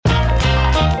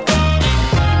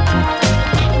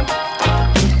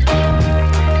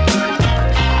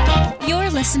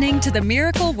listening to the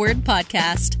Miracle Word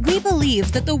Podcast. We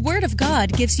believe that the Word of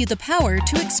God gives you the power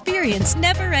to experience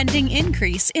never-ending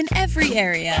increase in every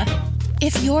area.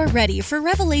 If you're ready for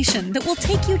revelation that will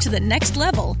take you to the next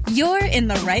level, you're in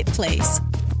the right place.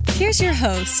 Here's your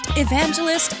host,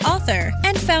 evangelist, author,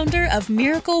 and founder of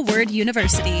Miracle Word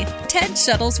University, Ted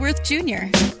Shuttlesworth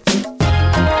Jr.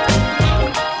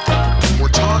 We're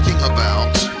talking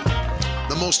about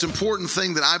the most important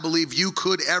thing that I believe you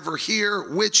could ever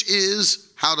hear, which is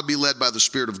how to be led by the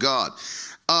Spirit of God.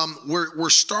 We're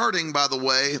starting, by the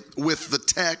way, with the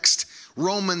text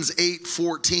Romans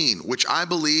 8:14, which I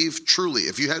believe truly,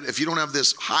 if you don't have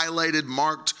this highlighted,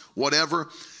 marked, whatever,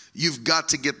 you've got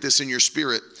to get this in your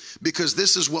spirit, because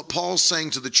this is what Paul's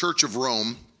saying to the church of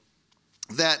Rome,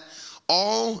 that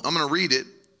I'm going to read it,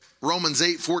 Romans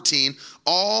 8:14,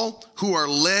 all who are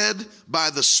led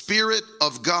by the Spirit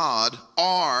of God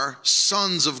are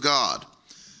sons of God.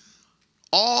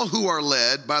 All who are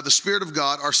led by the Spirit of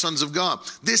God are sons of God.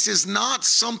 This is not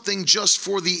something just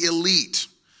for the elite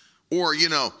or,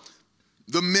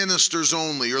 the ministers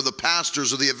only or the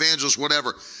pastors or the evangelists,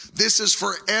 whatever. This is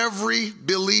for every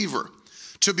believer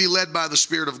to be led by the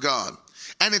Spirit of God.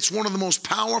 And it's one of the most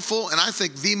powerful, and I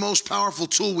think the most powerful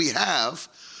tool we have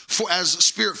as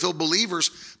Spirit-filled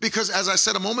believers, because as I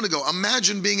said a moment ago,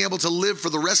 imagine being able to live for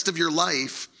the rest of your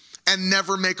life and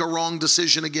never make a wrong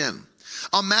decision again.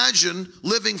 Imagine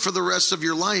living for the rest of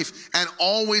your life and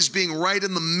always being right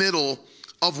in the middle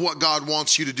of what God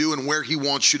wants you to do and where He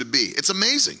wants you to be. It's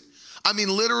amazing. I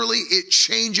mean, literally, it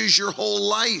changes your whole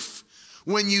life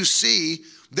when you see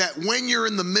that when you're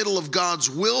in the middle of God's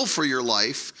will for your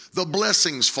life, the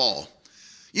blessings fall.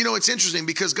 It's interesting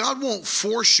because God won't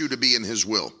force you to be in His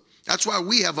will. That's why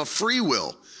we have a free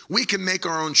will. We can make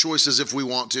our own choices if we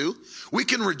want to. We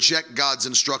can reject God's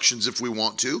instructions if we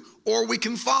want to, or we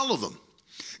can follow them.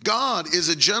 God is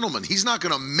a gentleman. He's not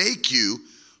going to make you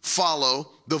follow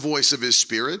the voice of His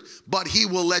Spirit, but He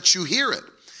will let you hear it.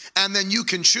 And then you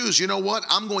can choose, you know what?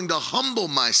 I'm going to humble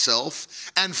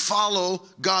myself and follow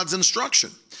God's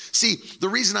instruction. See, the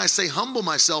reason I say humble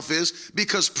myself is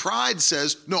because pride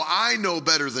says, no, I know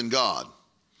better than God.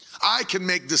 I can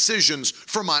make decisions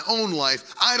for my own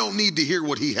life. I don't need to hear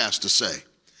what He has to say.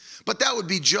 But that would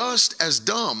be just as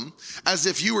dumb as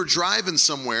if you were driving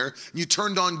somewhere and you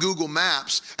turned on Google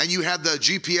Maps and you had the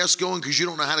GPS going because you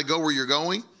don't know how to go where you're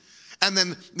going. And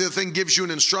then the thing gives you an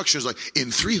instruction. It's like,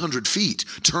 in 300 feet,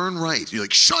 turn right. You're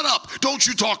like, shut up. Don't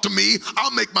you talk to me.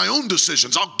 I'll make my own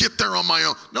decisions. I'll get there on my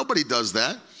own. Nobody does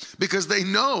that because they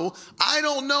know I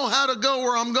don't know how to go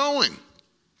where I'm going.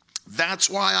 That's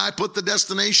why I put the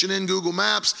destination in Google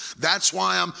Maps. That's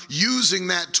why I'm using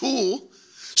that tool.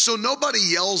 So nobody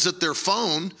yells at their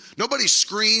phone. Nobody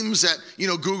screams at,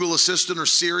 Google Assistant or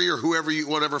Siri or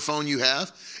whatever phone you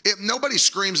have. Nobody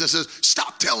screams and says,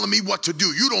 stop telling me what to do.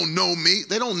 You don't know me.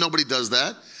 Nobody does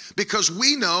that because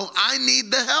we know I need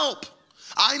the help.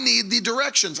 I need the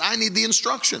directions. I need the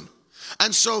instruction.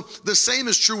 And so the same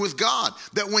is true with God,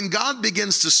 that when God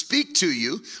begins to speak to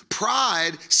you,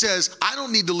 pride says, I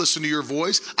don't need to listen to your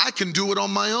voice. I can do it on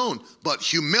my own. But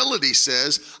humility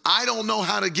says, I don't know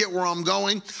how to get where I'm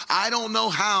going. I don't know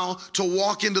how to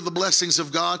walk into the blessings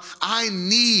of God. I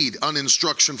need an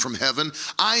instruction from heaven.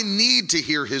 I need to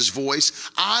hear His voice.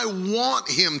 I want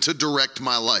Him to direct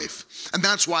my life. And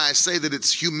that's why I say that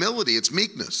it's humility, it's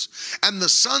meekness. And the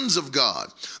sons of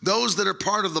God, those that are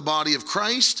part of the body of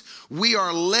Christ, we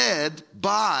are led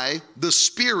by the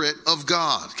Spirit of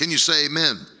God. Can you say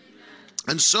amen? Amen.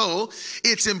 And so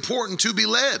it's important to be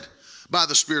led by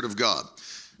the Spirit of God.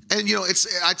 And,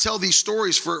 I tell these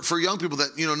stories for young people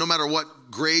that, no matter what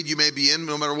grade you may be in,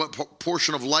 no matter what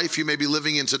portion of life you may be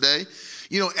living in today,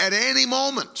 at any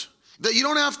moment, that you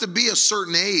don't have to be a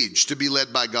certain age to be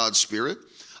led by God's Spirit.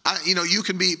 You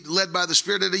can be led by the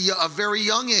Spirit at a very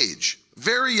young age.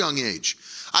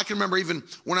 I can remember even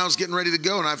when I was getting ready to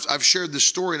go, and I've shared this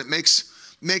story, and it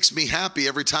makes me happy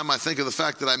every time I think of the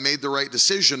fact that I made the right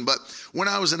decision. But when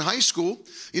I was in high school,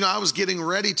 I was getting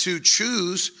ready to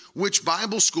choose which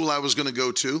Bible school I was going to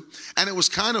go to. And it was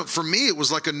for me, it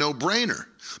was like a no-brainer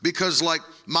because like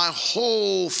my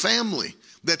whole family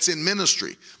that's in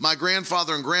ministry, my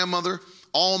grandfather and grandmother,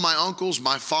 all my uncles,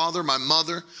 my father, my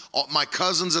mother, all my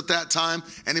cousins at that time,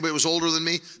 anybody who was older than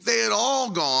me, they had all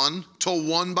gone to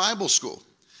one Bible school.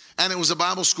 And it was a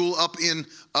Bible school up in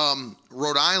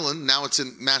Rhode Island. Now it's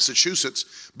in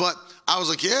Massachusetts. But I was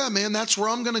like, yeah, man, that's where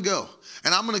I'm going to go.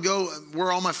 And I'm going to go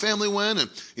where all my family went.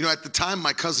 And, at the time,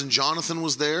 my cousin Jonathan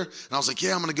was there. And I was like,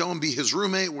 yeah, I'm going to go and be his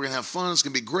roommate. We're going to have fun. It's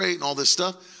going to be great and all this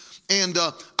stuff. And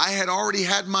I had already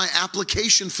had my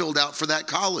application filled out for that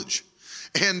college.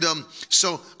 And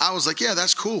so I was like, yeah,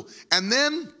 that's cool. And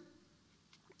then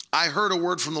I heard a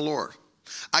word from the Lord.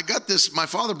 I got this, my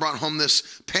father brought home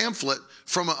this pamphlet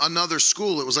from another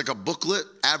school. It was like a booklet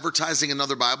advertising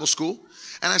another Bible school.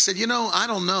 And I said, I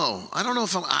don't know. I don't know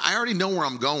if I already know where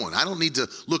I'm going. I don't need to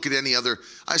look at any other.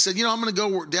 I said, I'm going to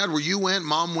go, Dad, where you went,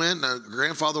 Mom went,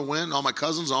 grandfather went, all my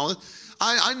cousins, all that.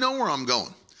 I know where I'm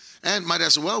going. And my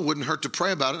dad said, well, it wouldn't hurt to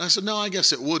pray about it. I said, no, I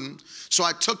guess it wouldn't. So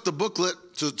I took the booklet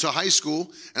to high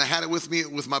school, and I had it with me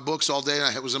with my books all day.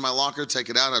 And it was in my locker, take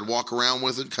it out. I'd walk around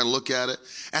with it, kind of look at it.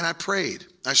 And I prayed.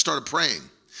 I started praying.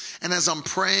 And as I'm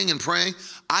praying and praying,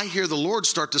 I hear the Lord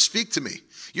start to speak to me.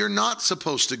 You're not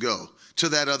supposed to go to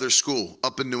that other school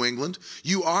up in New England.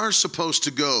 You are supposed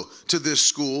to go to this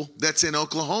school that's in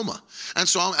Oklahoma. And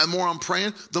so the more I'm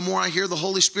praying, the more I hear the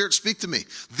Holy Spirit speak to me.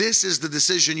 This is the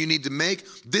decision you need to make.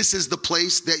 This is the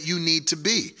place that you need to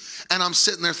be. And I'm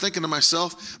sitting there thinking to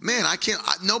myself, man,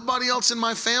 nobody else in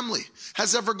my family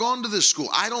has ever gone to this school.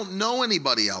 I don't know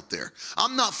anybody out there.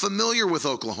 I'm not familiar with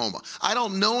Oklahoma. I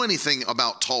don't know anything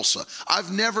about Tulsa.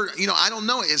 I've never, I don't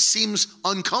know. It seems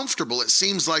uncomfortable. It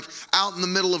seems like out in the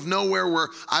middle of nowhere where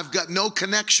I've got no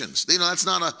connections. That's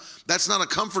not a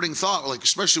comforting thought, like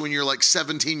especially when you're like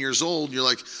 17 years old. You're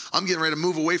like, I'm getting ready to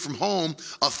move away from home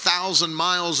 1,000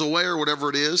 miles away or whatever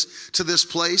it is to this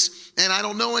place. And I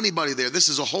don't know anybody there. This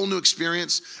is a whole new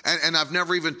experience. And I've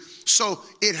never even, so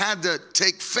it had to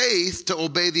take faith to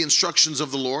obey the instructions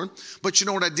of the Lord. But you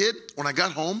know what I did? When I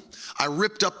got home, I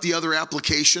ripped up the other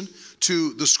application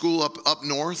to the school up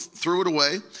north, threw it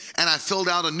away, and I filled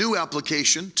out a new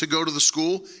application to go to the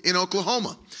school in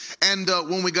Oklahoma. And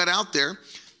when we got out there,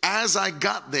 as I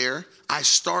got there, I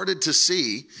started to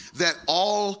see that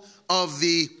all of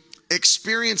the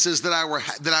experiences that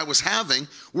I was having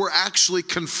were actually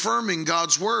confirming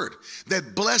God's word,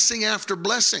 that blessing after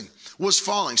blessing was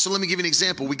falling. So let me give you an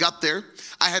example. We got there.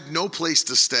 I had no place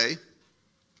to stay.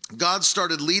 God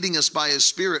started leading us by his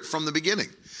Spirit from the beginning.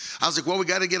 I was like, well, we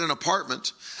got to get an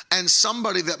apartment. And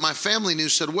somebody that my family knew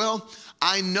said, well,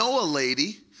 I know a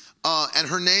lady, and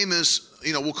her name is,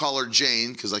 we'll call her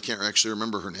Jane, because I can't actually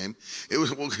remember her name.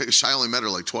 I only met her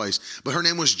like twice, but her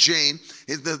name was Jane.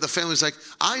 The family's like,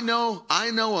 I know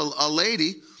a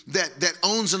lady that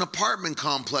owns an apartment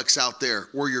complex out there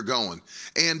where you're going.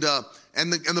 And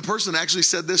the person actually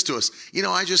said this to us,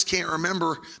 I just can't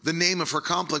remember the name of her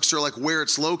complex or like where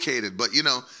it's located. But,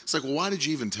 it's like, well, why did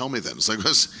you even tell me that? It's like,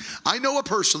 I know a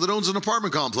person that owns an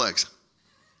apartment complex.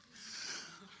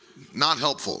 Not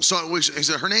helpful. So he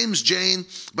said, her name's Jane,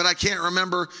 but I can't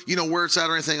remember, where it's at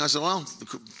or anything. I said, well,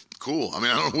 cool. I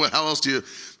mean, I don't know how else do you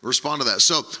respond to that.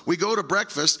 So we go to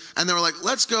breakfast, and they were like,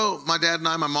 let's go. My dad and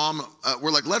I, my mom,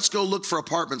 were like, let's go look for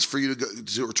apartments for you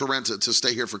to rent to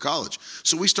stay here for college.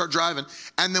 So we start driving,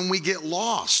 and then we get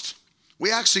lost.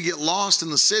 We actually get lost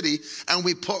in the city, and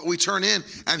we turn in,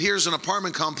 and here's an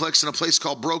apartment complex in a place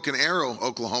called Broken Arrow,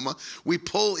 Oklahoma. We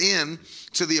pull in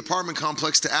to the apartment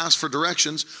complex to ask for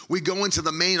directions. We go into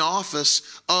the main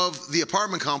office of the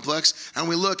apartment complex, and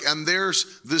we look, and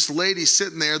there's this lady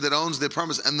sitting there that owns the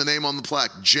apartments, and the name on the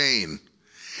plaque, Jane.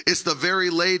 It's the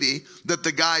very lady that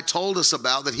the guy told us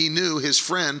about, that he knew, his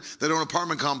friend that owned an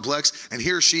apartment complex. And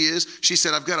here she is. She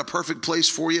said, I've got a perfect place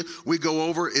for you. We go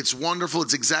over. It's wonderful.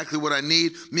 It's exactly what I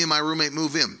need. Me and my roommate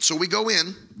move in. So we go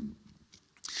in.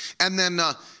 And then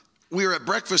we were at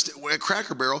breakfast at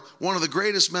Cracker Barrel. One of the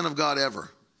greatest men of God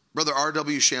ever, Brother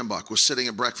R.W. Shambach, was sitting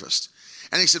at breakfast.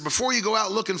 And he said, before you go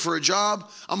out looking for a job,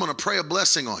 I'm going to pray a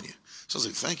blessing on you. So I was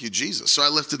like, thank you, Jesus. So I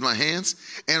lifted my hands,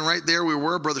 and right there we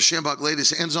were. Brother Shambach laid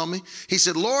his hands on me. He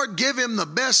said, Lord, give him the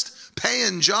best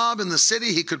paying job in the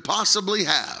city he could possibly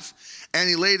have. And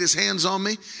he laid his hands on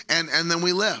me, and then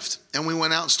we left. And we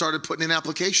went out and started putting in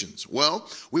applications.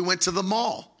 Well, we went to the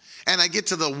mall. And I get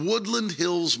to the Woodland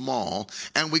Hills Mall,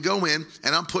 and we go in,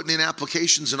 and I'm putting in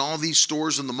applications in all these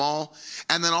stores in the mall.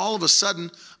 And then all of a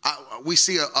sudden, we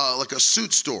see like a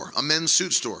suit store, a men's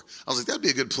suit store. I was like, that'd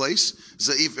be a good place.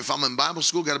 So if I'm in Bible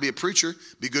school, got to be a preacher,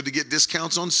 be good to get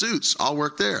discounts on suits. I'll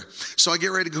work there. So I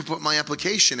get ready to go put my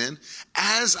application in.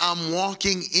 As I'm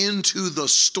walking into the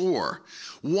store,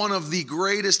 one of the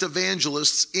greatest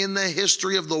evangelists in the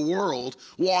history of the world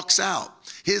walks out.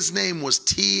 His name was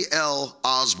T.L.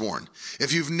 Osborne.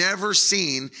 If you've never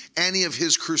seen any of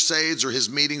his crusades or his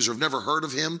meetings or have never heard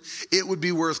of him, it would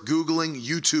be worth Googling,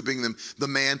 YouTubing them. The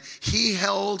man, he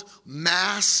held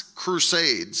mass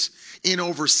crusades in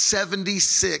over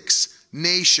 76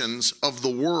 nations of the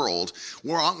world.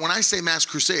 When I say mass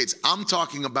crusades, I'm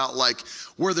talking about like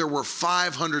where there were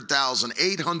 500,000,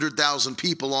 800,000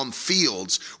 people on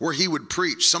fields where he would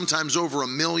preach, sometimes over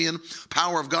 1 million.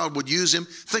 Power of God would use him.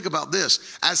 Think about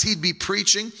this. As he'd be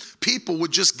preaching, people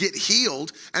would just get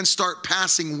healed and start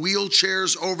passing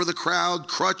wheelchairs over the crowd,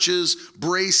 crutches,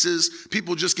 braces.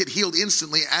 People just get healed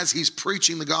instantly as he's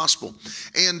preaching the gospel.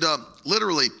 And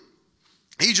literally,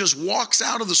 he just walks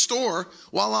out of the store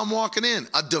while I'm walking in.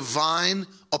 A divine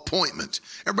appointment.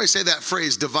 Everybody say that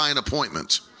phrase, divine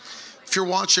appointment. If you're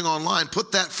watching online,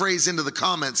 put that phrase into the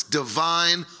comments,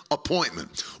 divine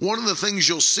appointment. One of the things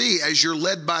you'll see as you're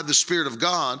led by the Spirit of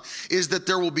God is that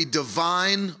there will be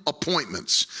divine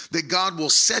appointments, that God will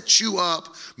set you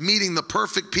up, meeting the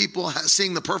perfect people,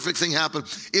 seeing the perfect thing happen.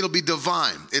 It'll be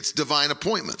divine. It's divine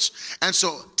appointments. And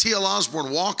so T.L.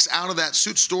 Osborne walks out of that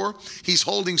suit store. He's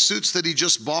holding suits that he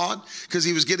just bought because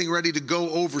he was getting ready to go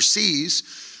overseas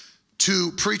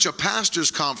to preach a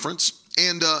pastor's conference.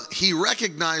 And he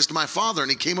recognized my father, and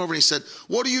he came over and he said,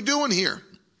 "What are you doing here?"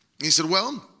 He said,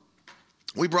 "Well,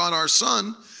 we brought our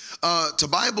son to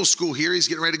Bible school here. He's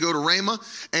getting ready to go to Rhema,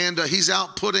 and he's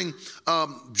out putting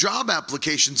job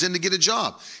applications in to get a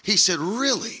job." He said,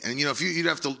 "Really?" And if you'd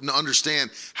have to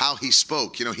understand how he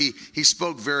spoke. He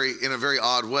spoke in a very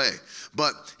odd way.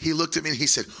 But he looked at me and he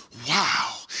said,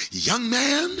 "Wow, young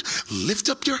man, lift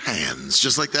up your hands,"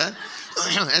 just like that.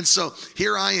 And so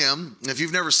here I am. If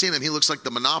you've never seen him, he looks like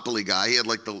the Monopoly guy. He had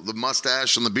like the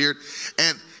mustache and the beard,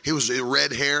 and he was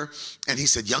red hair. And he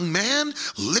said, "Young man,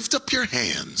 lift up your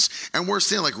hands." And we're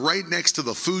standing like right next to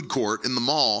the food court in the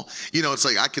mall. It's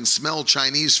like I can smell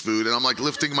Chinese food, and I'm like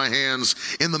lifting my hands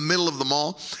in the middle of the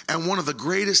mall. And one of the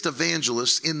greatest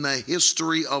evangelists in the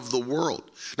history of the world.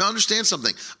 Now understand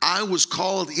something. I was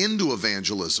called into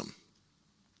evangelism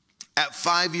at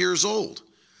 5 years old.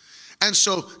 And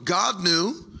so God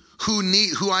knew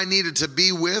who I needed to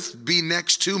be with, be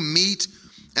next to, meet.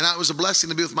 And it was a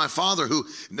blessing to be with my father, who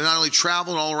not only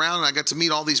traveled all around, and I got to meet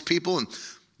all these people,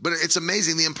 but it's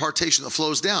amazing the impartation that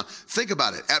flows down. Think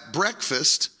about it. At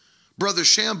breakfast, Brother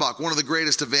Schambach, one of the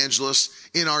greatest evangelists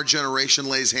in our generation,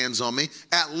 lays hands on me.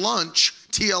 At lunch,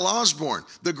 T.L. Osborne,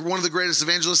 one of the greatest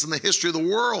evangelists in the history of the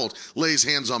world, lays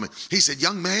hands on me. He said,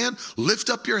 "Young man, lift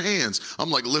up your hands."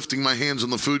 I'm like lifting my hands in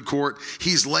the food court.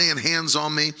 He's laying hands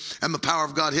on me, and the power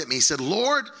of God hit me. He said,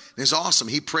 "Lord," and it's awesome.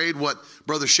 He prayed what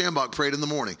Brother Schambach prayed in the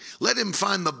morning. "Let him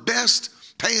find the best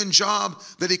paying job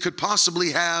that he could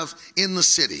possibly have in the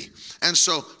city." And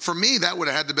so for me, that would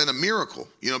have had to have been a miracle,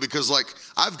 because like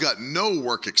I've got no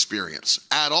work experience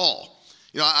at all.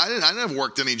 I never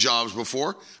worked any jobs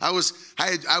before. I was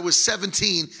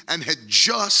 17 and had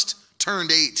just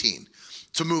turned 18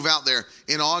 to move out there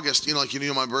in August.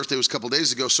 My birthday was a couple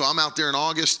days ago. So I'm out there in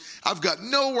August. I've got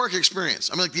no work experience.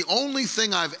 I mean, like the only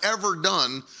thing I've ever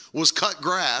done was cut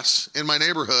grass in my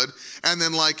neighborhood. And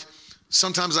then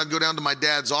sometimes I'd go down to my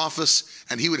dad's office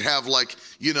and he would have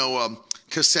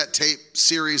cassette tape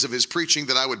series of his preaching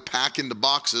that I would pack into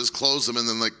boxes, close them, and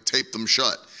then tape them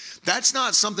shut. That's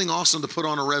not something awesome to put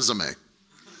on a resume.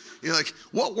 You're like,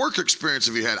 "What work experience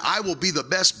have you had?" "I will be the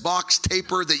best box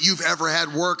taper that you've ever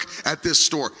had work at this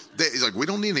store." He's like, "We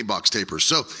don't need any box tapers."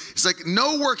 So it's like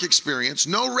no work experience,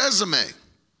 no resume.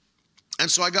 And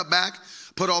so I got back,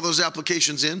 put all those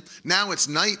applications in. Now it's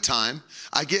nighttime.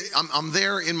 I'm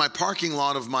there in my parking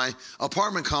lot of my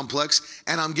apartment complex,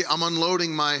 and I'm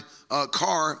unloading my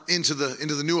car into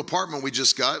the new apartment we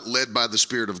just got, led by the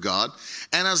Spirit of God.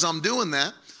 And as I'm doing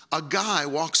that, a guy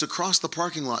walks across the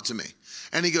parking lot to me,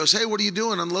 and he goes, "Hey, what are you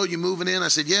doing? Unload, you moving in?" I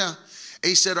said, "Yeah."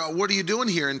 He said, "What are you doing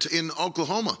here in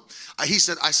Oklahoma?" I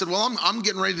said, "Well, I'm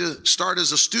getting ready to start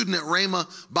as a student at Rhema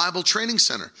Bible Training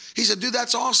Center." He said, "Dude,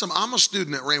 that's awesome. I'm a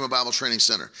student at Rhema Bible Training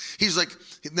Center." He's like,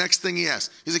 next thing he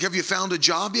asked, he's like, "Have you found a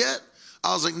job yet?"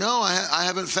 I was like, "No, I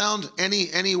haven't found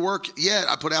any work yet.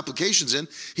 I put applications in."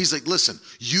 He's like, "Listen,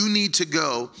 you need to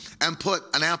go and put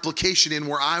an application in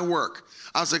where I work."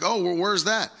 I was like, "Oh, well, where's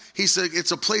that?" He said,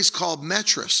 "It's a place called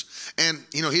Metris." And,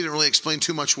 he didn't really explain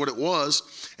too much what it was.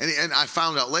 And I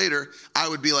found out later, I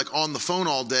would be on the phone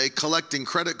all day collecting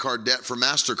credit card debt for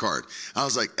MasterCard. I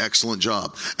was like, excellent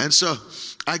job. And so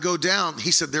I go down.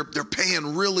 He said, they're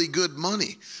paying really good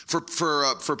money for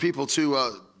people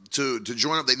to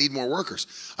join up. They need more workers.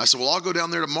 I said, "Well, I'll go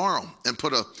down there tomorrow and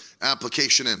put an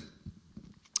application in."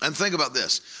 And think about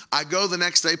this. I go the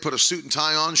next day, put a suit and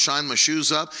tie on, shine my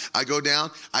shoes up. I go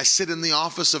down. I sit in the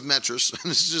office of Metris.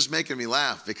 And this is just making me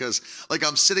laugh because like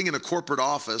I'm sitting in a corporate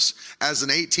office as an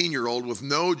 18-year-old with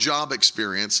no job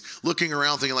experience, looking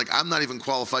around thinking like, I'm not even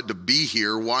qualified to be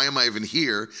here. Why am I even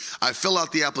here? I fill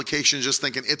out the application just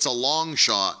thinking it's a long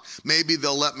shot. Maybe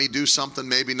they'll let me do something,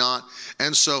 maybe not.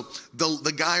 And so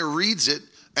the guy reads it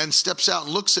and steps out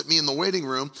and looks at me in the waiting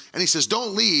room, and he says,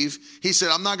 don't leave. He said,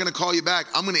 I'm not going to call you back.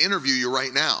 I'm going to interview you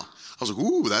right now. I was like,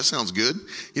 ooh, that sounds good.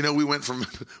 You know, we went from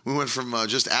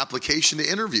just application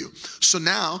to interview. So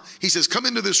now he says, come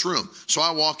into this room. So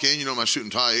I walk in, you know, my suit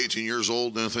and tie, 18 years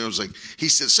old. And I was like, he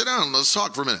said, sit down, let's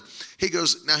talk for a minute. He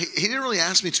goes, now he didn't really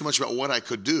ask me too much about what I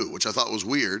could do, which I thought was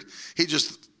weird. He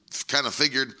just kind of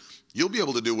figured, you'll be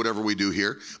able to do whatever we do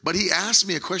here. But he asked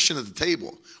me a question at the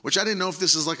table, which I didn't know if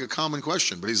this is like a common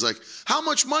question. But he's like, how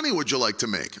much money would you like to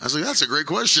make? I was like, that's a great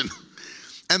question.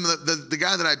 And the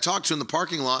guy that I'd talked to in the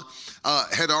parking lot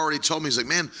had already told me, he's like,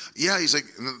 man, yeah. He's like,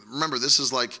 remember, this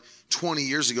is like 20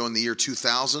 years ago in the year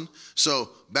 2000. So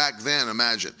back then,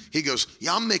 imagine. He goes,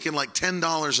 yeah, I'm making like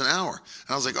 $10 an hour. And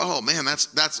I was like, oh, man,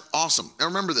 that's awesome. Now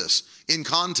remember this. In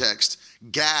context,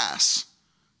 gas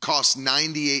costs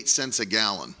 98 cents a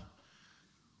gallon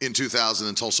in 2000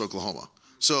 in Tulsa, Oklahoma.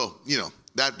 So, you know,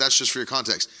 that's just for your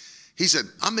context. He said,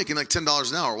 I'm making like $10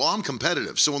 an hour. Well, I'm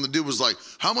competitive. So when the dude was like,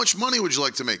 how much money would you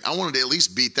like to make? I wanted to at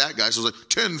least beat that guy. So I was like,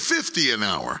 $10.50 an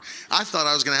hour. I thought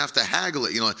I was going to have to haggle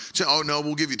it. You know, like, oh, no,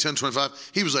 we'll give you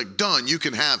 $10.25. He was like, done, you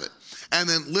can have it. And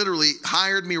then literally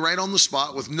hired me right on the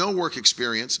spot with no work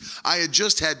experience. I had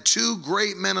just had two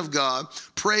great men of God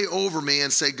pray over me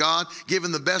and say, God, give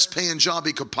him the best paying job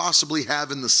he could possibly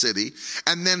have in the city.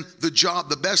 And then the job,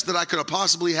 the best that I could have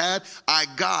possibly had, I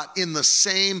got in the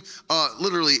same,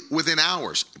 literally within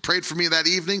hours. Prayed for me that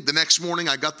evening. The next morning,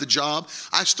 I got the job.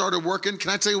 I started working. Can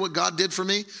I tell you what God did for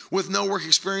me? With no work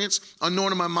experience,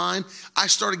 unknown in my mind, I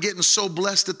started getting so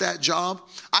blessed at that job,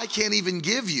 I can't even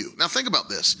give you. Now think about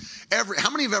this.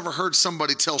 How many have ever heard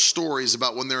somebody tell stories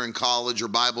about when they're in college or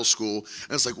Bible school,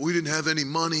 and it's like, we didn't have any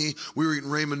money, we were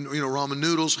eating ramen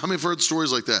noodles. How many have heard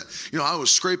stories like that? You know, I was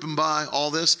scraping by,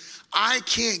 all this. I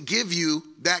can't give you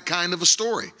that kind of a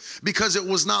story because it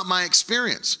was not my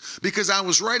experience. Because I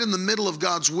was right in the middle of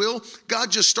God's will.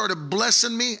 God just started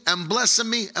blessing me and blessing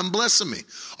me and blessing me.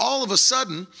 All of a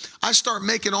sudden, I start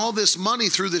making all this money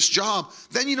through this job.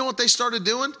 Then you know what they started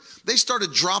doing? They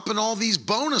started dropping all these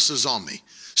bonuses on me.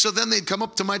 So then they'd come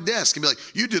up to my desk and be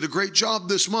like, you did a great job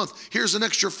this month. Here's an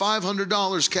extra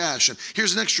 $500 cash, and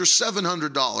here's an extra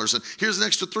 $700, and here's an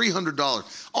extra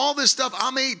 $300. All this stuff,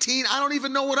 I'm 18, I don't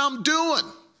even know what I'm doing.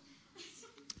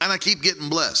 And I keep getting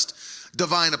blessed.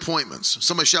 Divine appointments.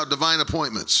 Somebody shout divine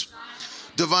appointments.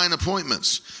 Divine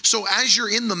appointments. So as you're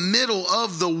in the middle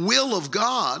of the will of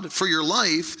God for your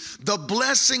life, the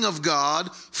blessing of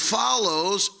God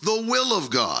follows the will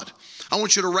of God. I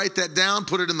want you to write that down,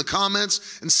 put it in the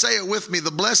comments, and say it with me.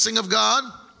 The blessing of God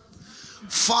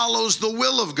follows the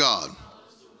will of God.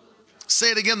 Say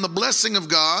it again. The blessing of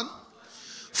God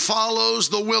follows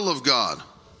the will of God.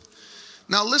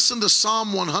 Now listen to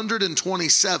Psalm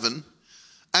 127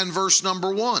 and verse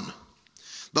number 1.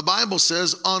 The Bible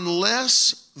says,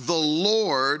 unless the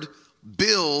Lord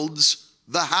builds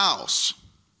the house,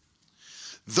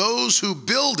 those who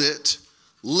build it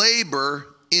labor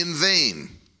in vain.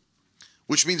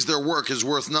 Which means their work is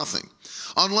worth nothing.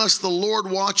 Unless the Lord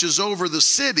watches over the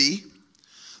city,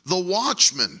 the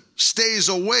watchman stays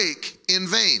awake in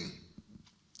vain.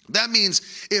 That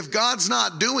means if God's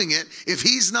not doing it, if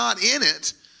he's not in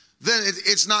it, then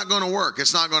it's not going to work.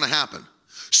 It's not going to happen.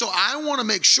 So I want to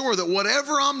make sure that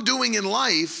whatever I'm doing in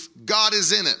life, God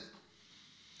is in it.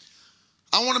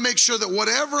 I want to make sure that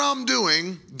whatever I'm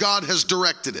doing, God has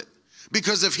directed it.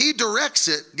 Because if he directs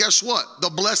it, guess what? The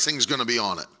blessing's going to be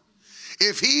on it.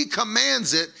 If he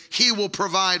commands it, he will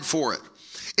provide for it.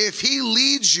 If he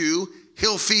leads you,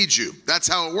 he'll feed you. That's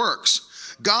how it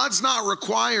works. God's not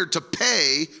required to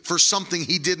pay for something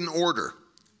he didn't order.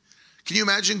 Can you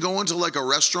imagine going to like a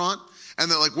restaurant and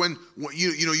then like when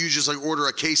you just like order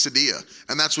a quesadilla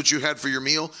and that's what you had for your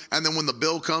meal. And then when the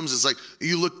bill comes, it's like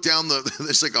you look down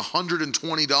it's like $120.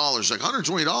 Like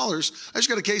 $120? I just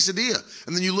got a quesadilla.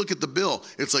 And then you look at the bill.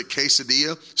 It's like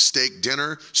quesadilla, steak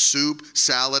dinner, soup,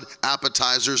 salad,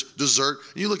 appetizers, dessert.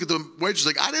 And you look at the waitress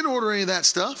like, I didn't order any of that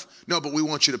stuff. No, but we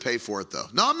want you to pay for it though.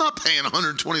 No, I'm not paying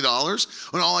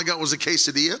 $120 when all I got was a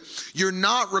quesadilla. You're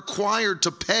not required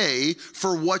to pay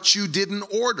for what you didn't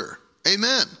order.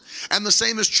 Amen. And the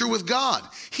same is true with God.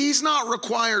 He's not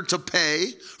required to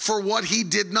pay for what he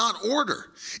did not order.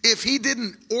 If he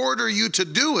didn't order you to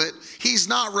do it, he's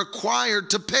not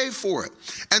required to pay for it.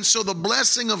 And so the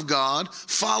blessing of God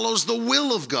follows the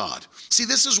will of God. See,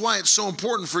 this is why it's so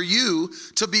important for you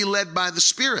to be led by the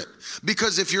Spirit.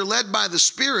 Because if you're led by the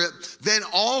Spirit, then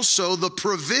also the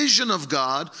provision of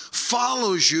God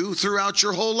follows you throughout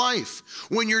your whole life.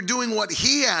 When you're doing what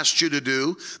he asked you to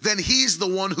do, then he's the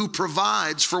one who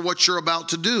provides for what you're about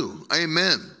to do.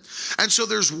 Amen. And so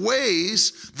there's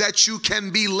ways that you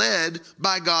can be led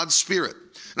by God's Spirit.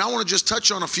 And I want to just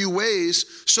touch on a few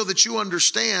ways so that you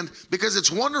understand, because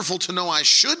it's wonderful to know I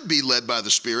should be led by the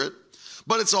Spirit,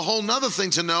 but it's a whole nother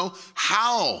thing to know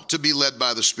how to be led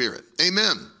by the Spirit.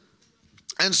 Amen.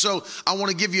 And so I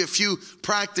want to give you a few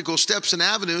practical steps and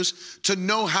avenues to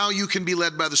know how you can be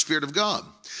led by the Spirit of God.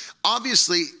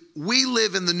 Obviously, we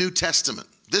live in the New Testament.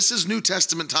 This is New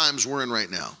Testament times we're in right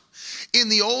now. In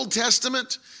the Old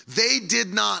Testament, they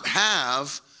did not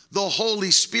have the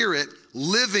Holy Spirit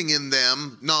living in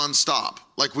them nonstop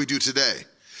like we do today.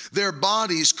 Their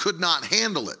bodies could not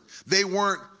handle it. They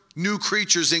weren't new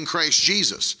creatures in Christ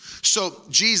Jesus. So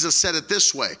Jesus said it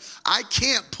this way: I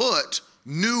can't put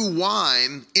new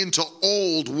wine into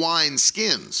old wine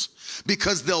skins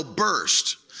because they'll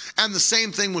burst. And the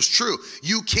same thing was true.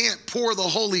 You can't pour the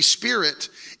Holy Spirit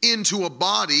into a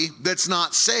body that's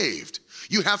not saved.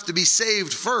 You have to be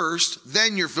saved first,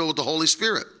 then you're filled with the Holy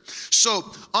Spirit.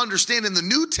 So understand, in the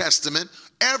New Testament,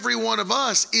 every one of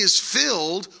us is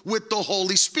filled with the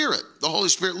Holy Spirit. The Holy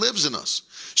Spirit lives in us.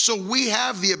 So we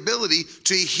have the ability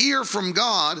to hear from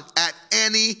God at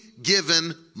any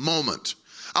given moment.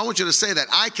 I want you to say that.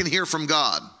 I can hear from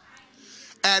God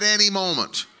at any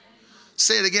moment.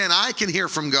 Say it again. I can hear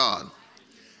from God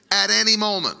at any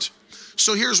moment.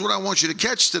 So here's what I want you to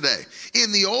catch today.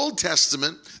 In the Old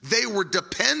Testament, they were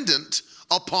dependent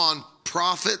upon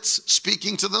prophets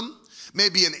speaking to them,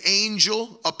 maybe an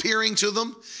angel appearing to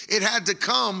them. It had to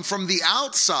come from the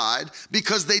outside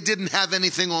because they didn't have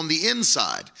anything on the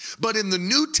inside. But in the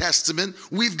New Testament,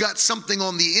 we've got something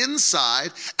on the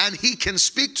inside, and he can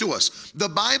speak to us. The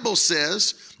Bible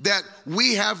says that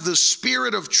we have the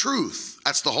Spirit of truth.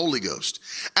 That's the Holy Ghost.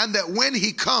 And that when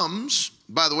he comes,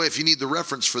 by the way, if you need the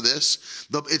reference for this,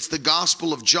 it's the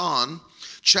Gospel of John,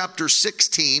 chapter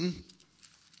 16.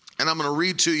 And I'm going to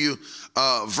read to you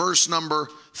verse number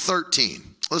 13.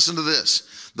 Listen to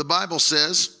this. The Bible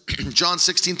says, John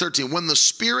 16:13, when the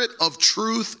Spirit of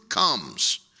truth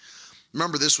comes.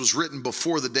 Remember, this was written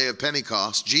before the day of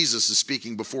Pentecost. Jesus is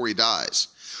speaking before he dies.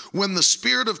 When the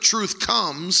Spirit of truth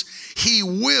comes, he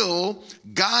will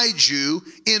guide you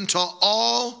into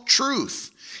all truth.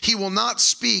 He will not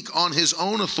speak on his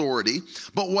own authority,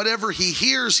 but whatever he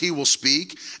hears, he will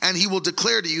speak, and he will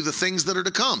declare to you the things that are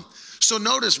to come. So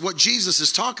notice what Jesus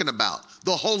is talking about.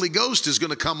 The Holy Ghost is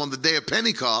going to come on the day of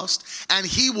Pentecost, and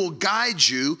he will guide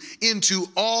you into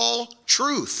all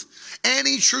truth.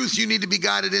 Any truth you need to be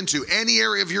guided into, any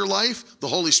area of your life, the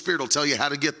Holy Spirit will tell you how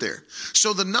to get there.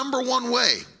 So the number one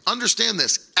way, understand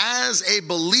this, as a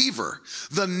believer,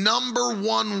 the number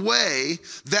one way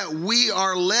that we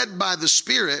are led by the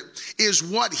Spirit is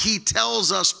what he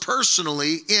tells us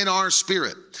personally in our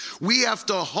spirit. We have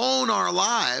to hone our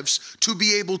lives to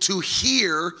be able to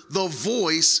hear the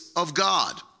voice of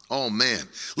God. Oh man,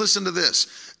 listen to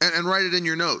this and write it in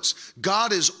your notes.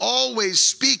 God is always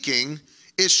speaking.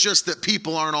 It's just that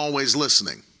people aren't always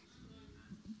listening.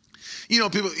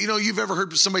 You've ever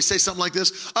heard somebody say something like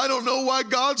this? I don't know why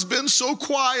God's been so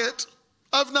quiet.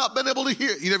 I've not been able to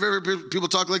hear. You never heard people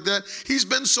talk like that? He's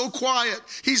been so quiet.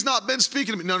 He's not been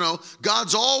speaking to me. No,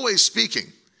 God's always speaking.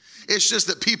 It's just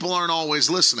that people aren't always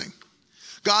listening.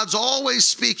 God's always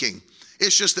speaking.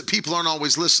 It's just that people aren't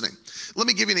always listening. Let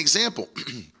me give you an example.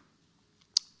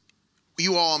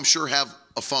 You all, I'm sure, have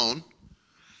a phone.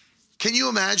 Can you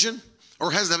imagine? Or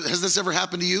has this ever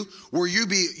happened to you where you'd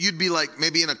be like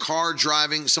maybe in a car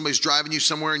driving, somebody's driving you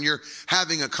somewhere and you're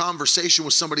having a conversation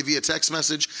with somebody via text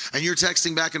message and you're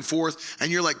texting back and forth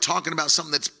and you're like talking about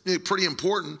something that's pretty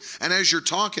important. And as you're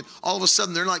talking, all of a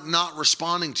sudden they're like not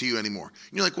responding to you anymore.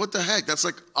 And you're like, what the heck? That's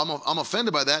like, I'm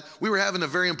offended by that. We were having a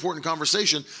very important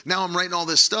conversation. Now I'm writing all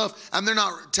this stuff and they're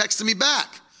not texting me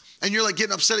back. And you're like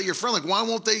getting upset at your friend, like, why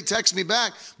won't they text me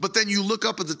back? But then you look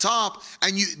up at the top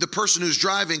and the person who's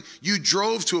driving, you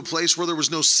drove to a place where there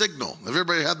was no signal. Have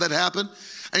everybody had that happen?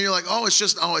 And you're like,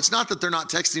 it's not that they're not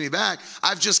texting me back.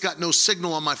 I've just got no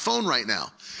signal on my phone right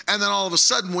now. And then all of a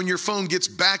sudden, when your phone gets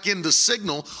back into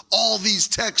signal, all these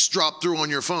texts drop through on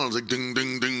your phone. It's like ding,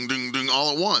 ding, ding, ding, ding,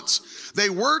 all at once. They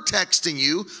were texting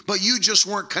you, but you just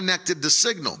weren't connected to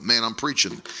signal. Man, I'm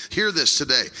preaching. Hear this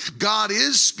today. God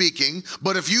is speaking,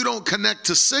 but if you don't connect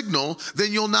to signal,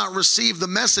 then you'll not receive the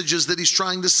messages that he's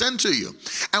trying to send to you.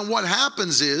 And what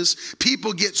happens is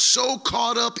people get so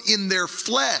caught up in their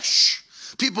flesh.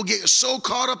 People get so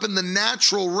caught up in the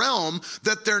natural realm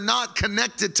that they're not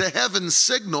connected to heaven's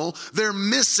signal. They're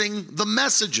missing the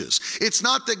messages. It's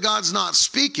not that God's not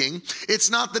speaking.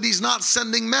 It's not that he's not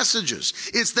sending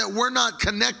messages. It's that we're not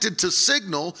connected to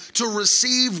signal to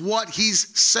receive what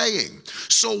he's saying.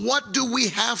 So what do we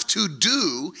have to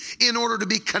do in order to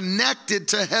be connected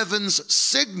to heaven's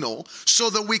signal so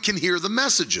that we can hear the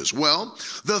messages? Well,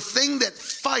 the thing that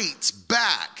fights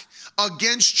back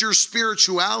against your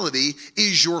spirituality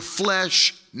is your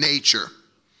flesh nature.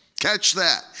 Catch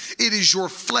that. It is your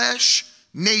flesh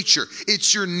nature.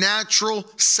 It's your natural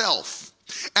self.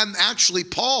 And actually,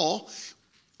 Paul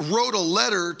wrote a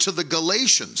letter to the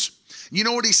Galatians. You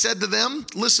know what he said to them?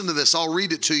 Listen to this. I'll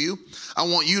read it to you. I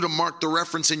want you to mark the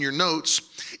reference in your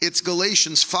notes. It's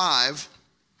Galatians 5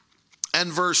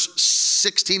 and verse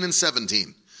 16 and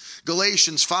 17.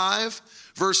 Galatians 5,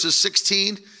 verses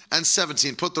 16 and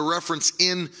 17. Put the reference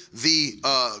in the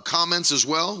comments as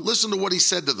well. Listen to what he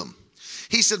said to them.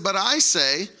 He said, but I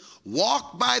say,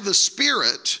 walk by the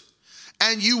Spirit,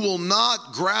 and you will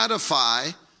not gratify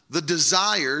the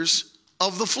desires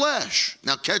of the flesh.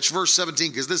 Now catch verse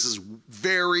 17, because this is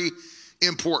very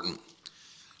important.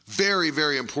 Very,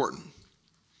 very important.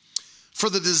 For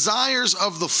the desires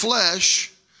of the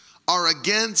flesh are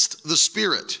against the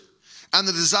Spirit, and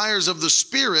the desires of the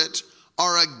Spirit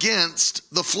are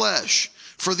against the flesh.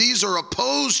 For these are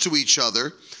opposed to each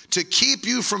other to keep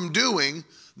you from doing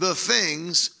the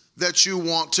things that you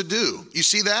want to do. You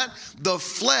see that? The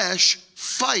flesh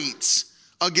fights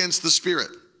against the Spirit.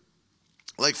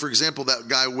 Like, for example, that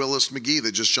guy Willis McGee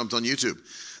that just jumped on YouTube,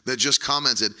 that just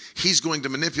commented, he's going to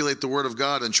manipulate the word of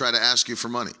God and try to ask you for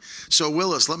money. So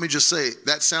Willis, let me just say,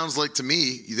 that sounds like to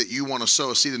me that you want to sow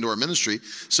a seed into our ministry.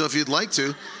 So if you'd like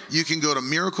to, you can go to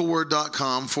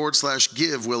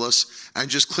miracleword.com/give, Willis, and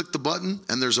just click the button,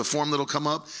 and there's a form that'll come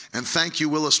up. And thank you,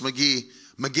 Willis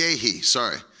McGahee,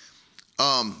 sorry.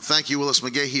 Thank you, Willis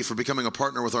McGahee, for becoming a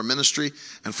partner with our ministry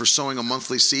and for sowing a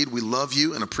monthly seed. We love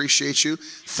you and appreciate you.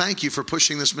 Thank you for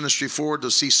pushing this ministry forward to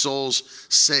see souls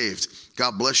saved.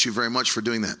 God bless you very much for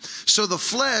doing that. So the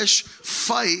flesh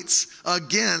fights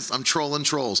against, I'm trolling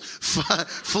trolls.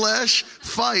 Flesh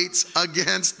fights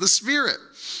against the Spirit.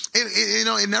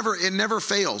 It never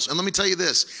fails. And let me tell you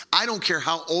this, I don't care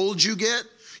how old you get.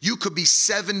 You could be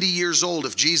 70 years old.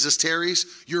 If Jesus tarries,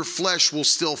 your flesh will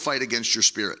still fight against your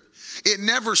spirit. It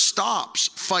never stops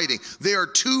fighting. There are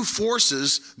two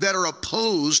forces that are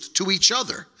opposed to each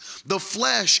other. The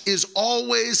flesh is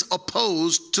always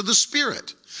opposed to the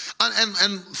Spirit.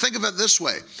 And think of it this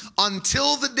way.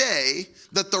 Until the day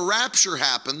that the rapture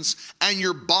happens and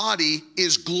your body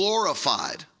is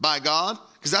glorified by God,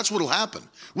 because that's what will happen.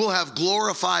 We'll have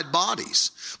glorified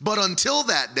bodies. But until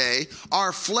that day,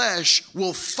 our flesh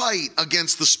will fight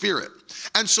against the Spirit.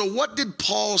 And so what did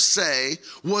Paul say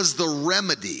was the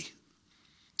remedy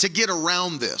to get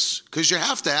around this? Because you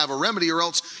have to have a remedy, or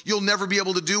else you'll never be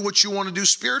able to do what you want to do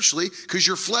spiritually, because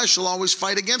your flesh will always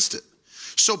fight against it.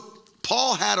 So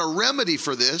Paul had a remedy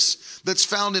for this that's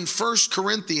found in 1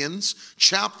 Corinthians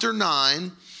chapter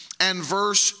 9 and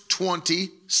verse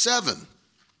 27.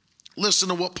 Listen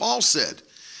to what Paul said.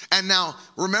 And now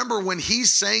remember, when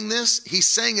he's saying this, he's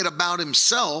saying it about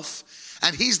himself,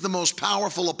 and he's the most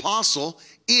powerful apostle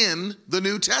in the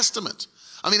New Testament.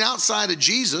 I mean, outside of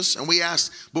Jesus, and we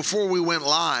asked before we went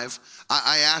live,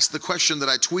 I asked the question that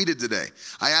I tweeted today.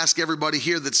 I asked everybody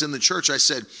here that's in the church, I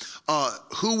said,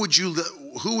 who would you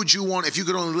want, if you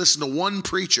could only listen to one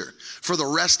preacher for the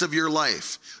rest of your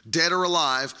life, dead or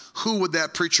alive, who would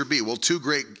that preacher be? Well, two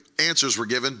great answers were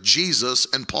given, Jesus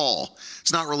and Paul.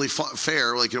 It's not really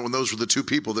fair, like, when those were the two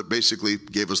people that basically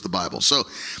gave us the Bible. So,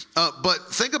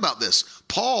 but think about this.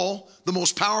 Paul, the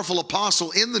most powerful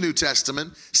apostle in the New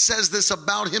Testament, says this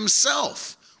about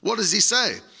himself. What does he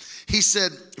say? He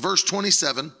said, verse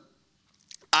 27,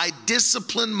 I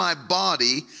discipline my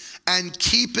body and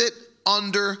keep it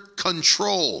under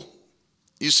control.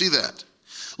 You see that?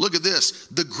 Look at this.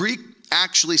 The Greek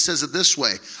actually says it this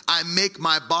way. I make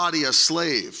my body a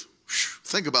slave.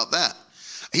 Think about that.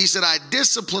 He said, I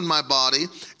discipline my body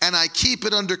and I keep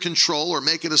it under control, or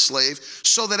make it a slave,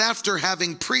 so that after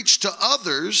having preached to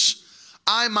others,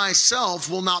 I myself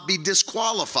will not be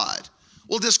disqualified.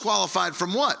 Well, disqualified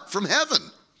from what? From heaven.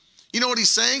 You know what he's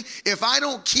saying? If I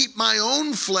don't keep my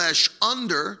own flesh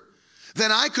under,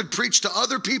 then I could preach to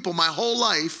other people my whole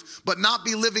life, but not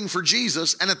be living for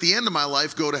Jesus, and at the end of my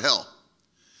life, go to hell.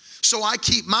 So I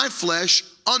keep my flesh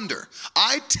under.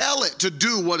 I tell it to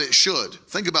do what it should.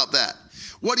 Think about that.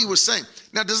 What he was saying.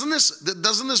 Now, doesn't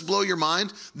this blow your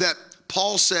mind that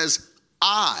Paul says,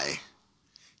 I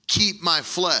keep my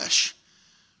flesh?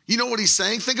 You know what he's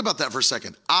saying? Think about that for a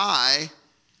second. I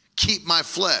keep my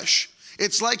flesh.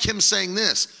 It's like him saying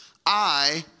this,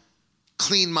 I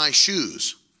clean my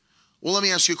shoes. Well, let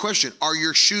me ask you a question. Are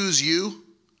your shoes you,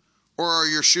 or are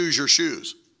your shoes your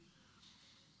shoes?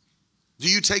 Do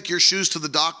you take your shoes to the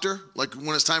doctor, like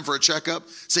when it's time for a checkup?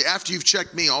 Say, after you've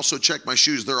checked me, also check my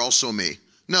shoes. They're also me.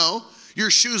 No, your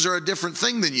shoes are a different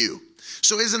thing than you.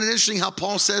 So isn't it interesting how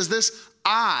Paul says this?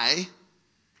 I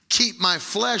keep my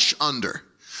flesh under.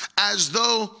 As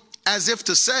if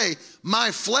to say,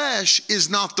 my flesh is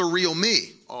not the real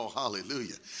me. Oh,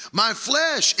 hallelujah. My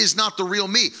flesh is not the real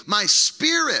me. My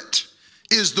spirit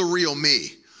is the real me.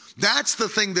 That's the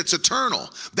thing that's eternal.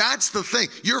 That's the thing.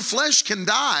 Your flesh can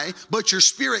die, but your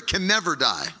spirit can never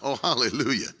die. Oh,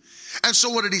 hallelujah. And so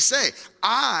what did he say?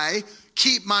 I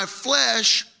keep my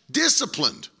flesh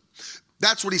disciplined.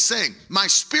 That's what he's saying. My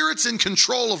spirit's in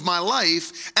control of my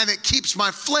life, and it keeps my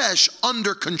flesh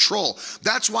under control.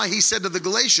 That's why he said to the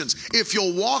Galatians, if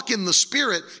you'll walk in the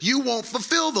spirit, you won't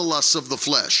fulfill the lusts of the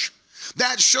flesh.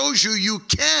 That shows you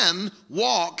can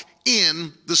walk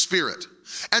in the spirit.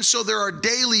 And so there are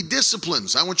daily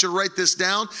disciplines. I want you to write this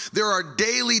down. There are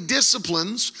daily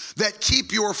disciplines that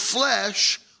keep your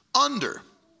flesh under.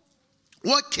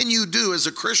 What can you do as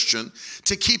a Christian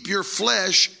to keep your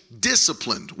flesh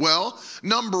disciplined? Well,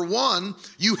 number one,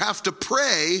 you have to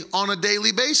pray on a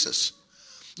daily basis.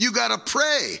 You got to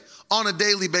pray on a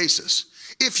daily basis.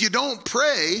 If you don't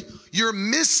pray, you're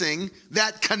missing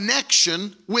that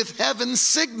connection with heaven's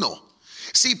signal.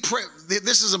 See,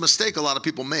 this is a mistake a lot of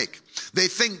people make. They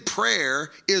think prayer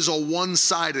is a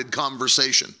one-sided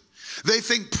conversation. They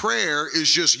think prayer is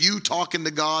just you talking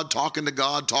to God, talking to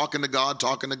God, talking to God,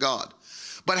 talking to God.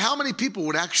 But how many people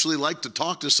would actually like to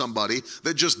talk to somebody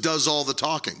that just does all the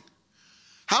talking?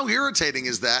 How irritating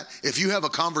is that if you have a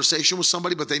conversation with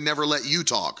somebody, but they never let you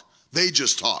talk? They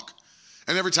just talk.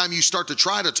 And every time you start to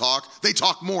try to talk, they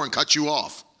talk more and cut you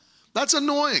off. That's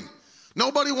annoying.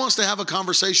 Nobody wants to have a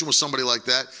conversation with somebody like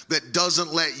that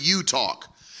doesn't let you talk.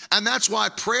 And that's why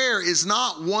prayer is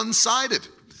not one-sided.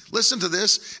 Listen to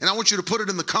this, and I want you to put it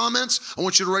in the comments. I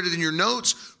want you to write it in your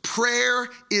notes. Prayer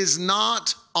is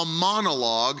not a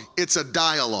monologue, it's a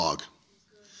dialogue.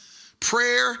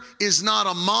 Prayer is not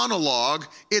a monologue,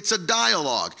 it's a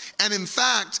dialogue. And in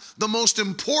fact, the most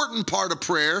important part of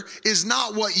prayer is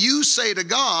not what you say to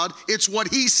God, it's what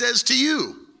he says to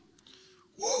you.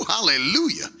 Woo,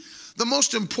 hallelujah. The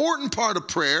most important part of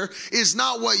prayer is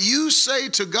not what you say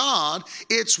to God,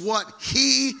 it's what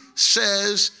he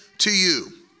says to you.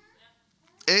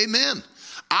 Amen.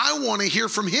 I want to hear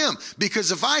from him,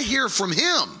 because if I hear from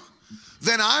him,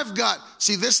 then I've got,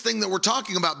 see, this thing that we're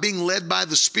talking about, being led by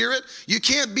the Spirit, you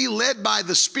can't be led by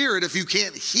the Spirit if you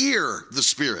can't hear the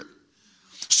Spirit.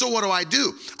 So what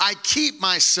do? I keep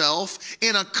myself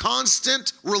in a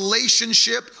constant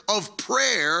relationship of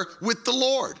prayer with the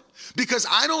Lord, because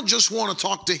I don't just want to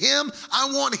talk to him, I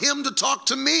want him to talk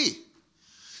to me.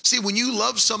 See, when you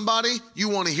love somebody, you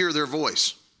want to hear their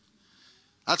voice.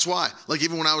 That's why, like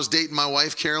even when I was dating my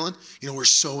wife, Carolyn, we're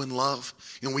so in love.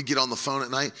 We'd get on the phone at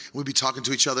night, and we'd be talking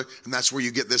to each other, and that's where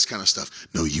you get this kind of stuff.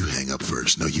 No, you hang up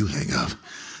first. No, you hang up.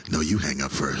 No, you hang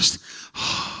up first.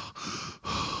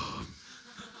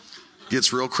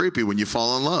 Gets real creepy when you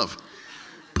fall in love.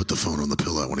 Put the phone on the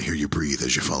pillow. I want to hear you breathe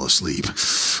as you fall asleep.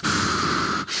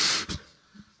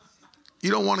 You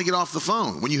don't want to get off the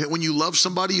phone. When you love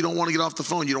somebody, you don't want to get off the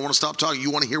phone. You don't want to stop talking. You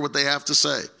want to hear what they have to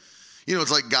say.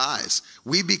 It's like guys.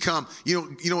 We become,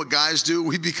 you know what guys do?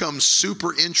 We become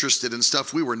super interested in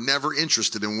stuff we were never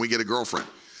interested in when we get a girlfriend.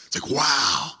 It's like,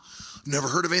 wow, never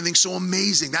heard of anything so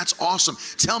amazing. That's awesome.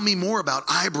 Tell me more about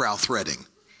eyebrow threading.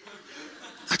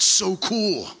 That's so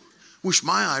cool. Wish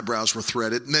my eyebrows were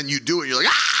threaded. And then you do it, you're like,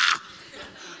 ah!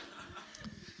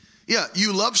 Yeah,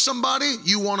 you love somebody,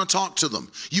 you want to talk to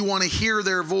them. You want to hear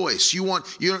their voice. You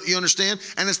understand?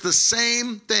 And it's the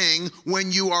same thing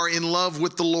when you are in love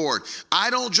with the Lord. I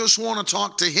don't just want to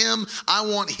talk to him, I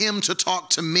want him to talk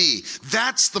to me.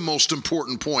 That's the most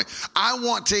important point. I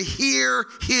want to hear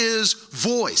his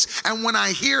voice. And when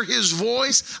I hear his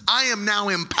voice, I am now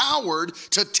empowered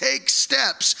to take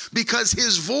steps, because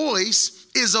his voice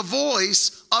is a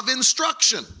voice of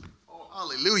instruction. Oh,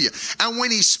 Hallelujah. And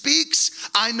when he speaks,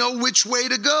 I know which way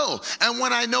to go. And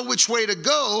when I know which way to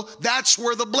go, that's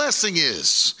where the blessing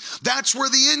is. That's where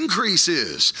the increase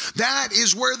is. That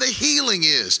is where the healing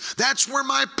is. That's where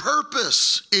my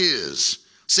purpose is.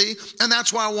 See? And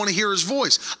that's why I want to hear his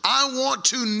voice. I want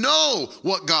to know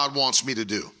what God wants me to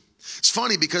do. It's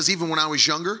funny because even when I was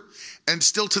younger, and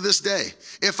still to this day,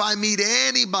 if I meet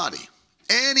anybody,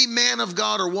 any man of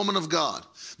God or woman of God,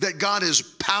 that God has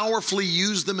powerfully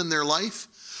used them in their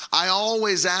life, I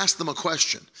always ask them a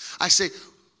question. I say,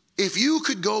 if you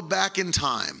could go back in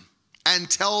time and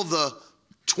tell the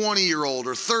 20-year-old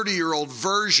or 30-year-old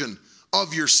version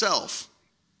of yourself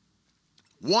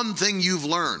one thing you've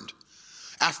learned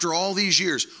after all these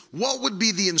years, what would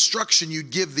be the instruction you'd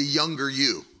give the younger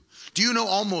you? Do you know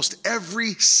almost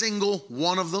every single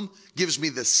one of them gives me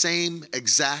the same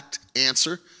exact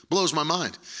answer? Blows my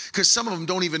mind because some of them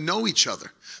don't even know each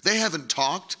other. They haven't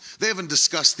talked. They haven't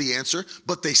discussed the answer,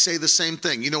 but they say the same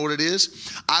thing. You know what it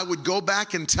is? I would go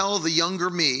back and tell the younger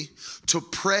me to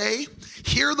pray,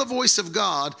 hear the voice of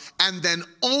God, and then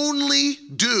only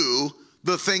do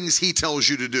the things he tells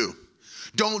you to do.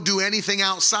 Don't do anything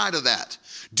outside of that.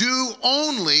 Do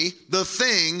only the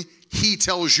thing he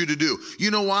tells you to do.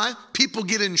 You know why? People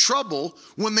get in trouble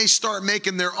when they start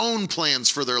making their own plans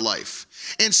for their life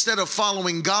instead of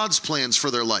following God's plans for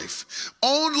their life.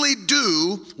 Only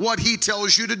do what he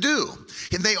tells you to do.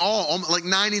 And they all, like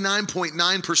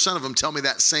 99.9% of them tell me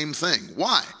that same thing.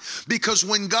 Why? Because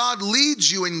when God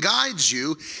leads you and guides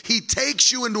you, he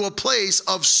takes you into a place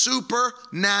of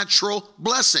supernatural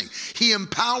blessing. He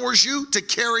empowers you to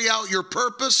carry out your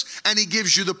purpose and he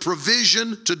gives you the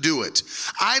provision to do it.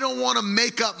 I don't want to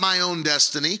make up my own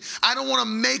destiny. I don't want to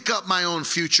make up my own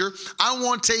future. I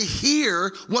want to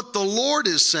hear what the Lord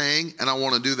is saying, and I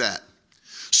want to do that.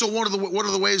 So what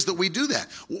are the ways that we do that?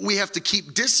 We have to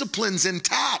keep disciplines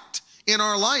intact in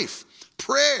our life.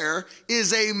 Prayer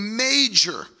is a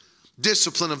major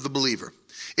discipline of the believer.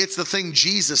 It's the thing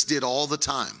Jesus did all the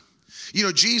time. You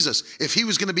know, Jesus, if he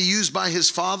was going to be used by his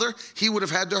Father, he would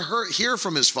have had to hear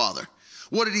from his Father.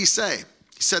 What did he say?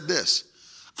 He said this,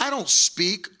 I don't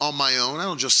speak on my own. I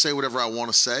don't just say whatever I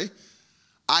want to say.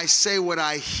 I say what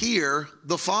I hear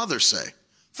the Father say.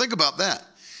 Think about that.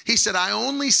 He said, I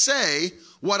only say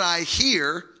what I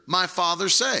hear my Father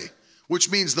say, which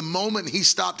means the moment he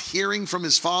stopped hearing from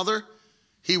his Father,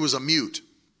 he was a mute.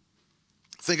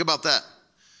 Think about that.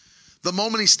 The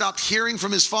moment he stopped hearing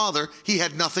from his Father, he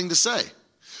had nothing to say.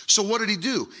 So what did he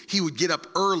do? He would get up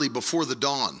early before the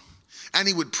dawn and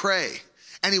he would pray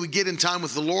and he would get in time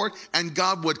with the Lord and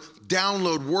God would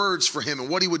download words for him and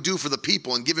what he would do for the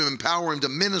people and give him empower him to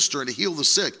minister and to heal the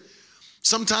sick.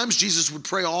 Sometimes Jesus would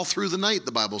pray all through the night,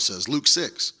 the Bible says, Luke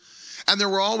 6. And there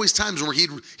were always times where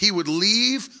he would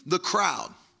leave the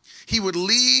crowd. He would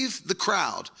leave the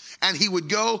crowd and he would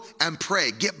go and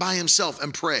pray, get by himself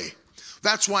and pray.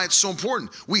 That's why it's so important.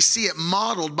 We see it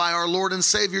modeled by our Lord and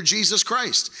Savior, Jesus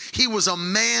Christ. He was a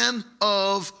man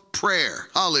of prayer.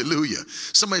 Hallelujah.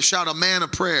 Somebody shout, a man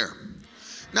of prayer.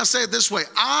 Now say it this way.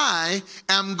 I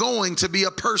am going to be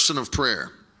a person of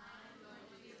prayer.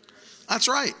 That's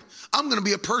right. I'm going to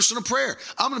be a person of prayer.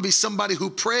 I'm going to be somebody who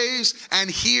prays and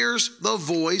hears the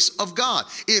voice of God.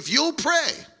 If you'll pray,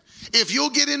 if you'll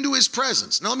get into his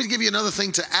presence. Now, let me give you another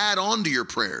thing to add on to your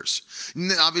prayers.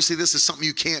 Obviously, this is something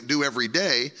you can't do every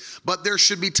day, but there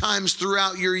should be times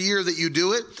throughout your year that you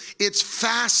do it. It's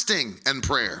fasting and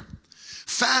prayer.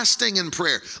 Fasting and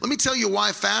prayer. Let me tell you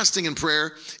why fasting and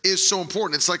prayer is so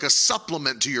important. It's like a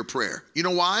supplement to your prayer. You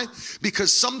know why?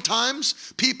 Because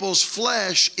sometimes people's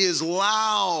flesh is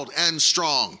loud and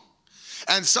strong.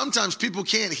 And sometimes people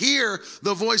can't hear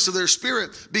the voice of their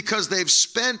spirit because they've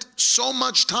spent so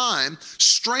much time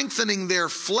strengthening their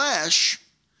flesh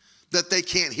that they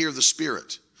can't hear the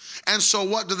spirit. And so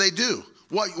what do?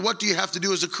 What do you have to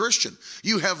do as a Christian?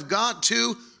 You have got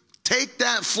to take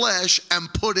that flesh and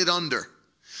put it under.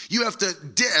 You have to,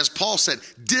 as Paul said,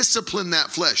 discipline that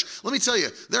flesh. Let me tell you,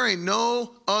 there ain't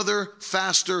no other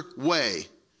faster way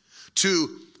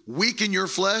to weaken your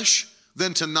flesh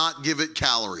than to not give it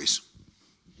calories.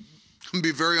 I'm going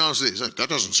to be very honest with you. That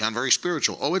doesn't sound very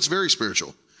spiritual. Oh, it's very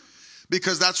spiritual.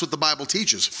 Because that's what the Bible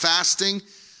teaches. Fasting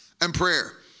and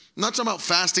prayer. I'm not talking about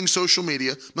fasting social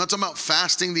media. I'm not talking about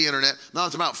fasting the internet. I'm not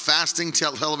talking about fasting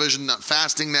television, not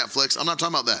fasting Netflix. I'm not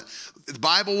talking about that. The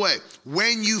Bible way.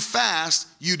 When you fast,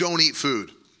 you don't eat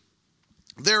food.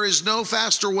 There is no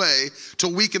faster way to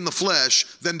weaken the flesh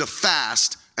than to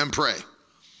fast and pray.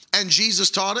 And Jesus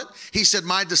taught it. He said,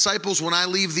 my disciples, when I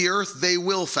leave the earth, they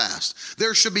will fast.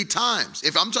 There should be times.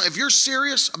 If you're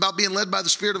serious about being led by the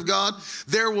Spirit of God,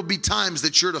 there will be times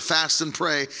that you're to fast and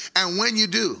pray. And when you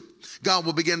do, God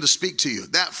will begin to speak to you.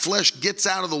 That flesh gets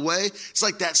out of the way. It's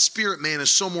like that spirit man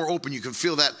is so more open. You can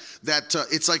feel that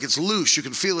it's like it's loose. You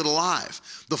can feel it alive.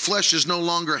 The flesh is no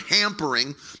longer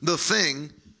hampering the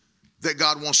thing that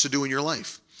God wants to do in your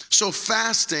life. So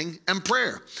fasting and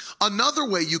prayer. Another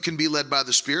way you can be led by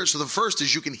the Spirit. So the first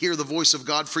is you can hear the voice of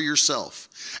God for yourself.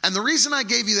 And the reason I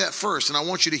gave you that first, and I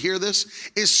want you to hear this,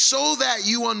 is so that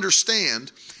you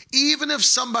understand, even if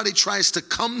somebody tries to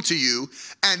come to you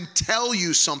and tell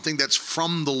you something that's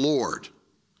from the Lord,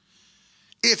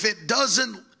 if it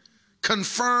doesn't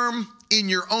confirm in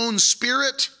your own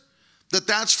spirit that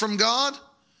that's from God,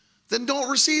 then don't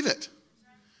receive it.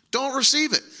 Don't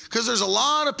receive it. Because there's a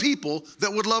lot of people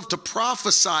that would love to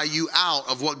prophesy you out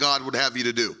of what God would have you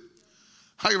to do.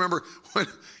 I remember when,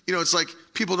 it's like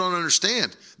people don't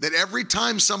understand that every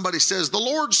time somebody says, the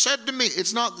Lord said to me,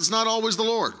 it's not always the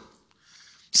Lord.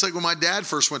 It's like when my dad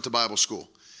first went to Bible school.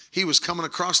 He was coming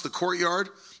across the courtyard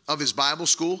of his Bible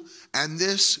school, and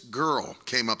this girl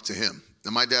came up to him.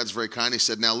 And my dad's very kind. He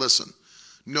said, now listen,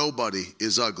 nobody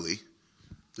is ugly.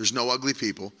 There's no ugly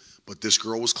people, but this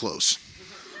girl was close.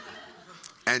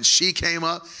 And she came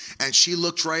up and she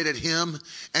looked right at him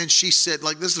and she said,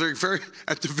 like this is very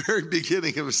at the very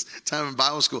beginning of his time in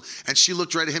Bible school. And she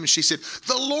looked right at him and she said,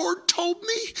 the Lord told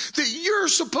me that you're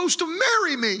supposed to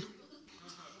marry me.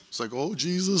 It's like, oh,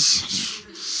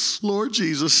 Jesus, Lord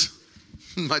Jesus.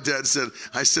 My dad said,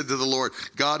 I said to the Lord,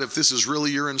 God, if this is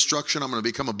really your instruction, I'm going to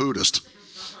become a Buddhist.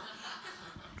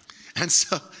 And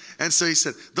so he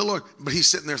said, the Lord, but he's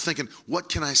sitting there thinking, what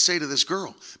can I say to this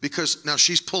girl? Because now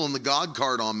she's pulling the God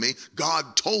card on me.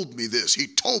 God told me this. He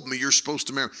told me you're supposed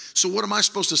to marry. So what am I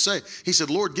supposed to say? He said,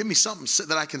 Lord, give me something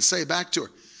that I can say back to her.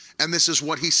 And this is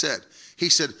what he said. He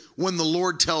said, when the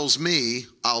Lord tells me,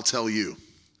 I'll tell you.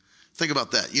 Think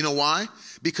about that. You know why?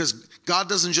 Because God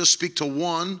doesn't just speak to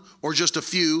one or just a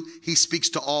few. He speaks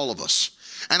to all of us.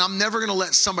 And I'm never going to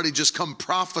let somebody just come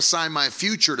prophesy my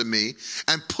future to me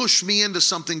and push me into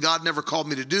something God never called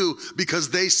me to do because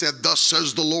they said, thus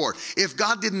says the Lord. If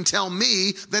God didn't tell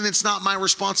me, then it's not my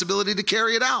responsibility to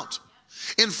carry it out.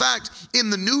 In fact,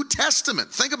 in the New Testament,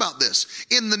 think about this.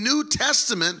 In the New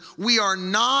Testament, we are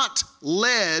not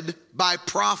led by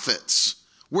prophets.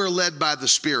 We're led by the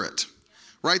Spirit.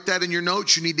 Write that in your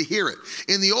notes. You need to hear it.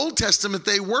 In the Old Testament,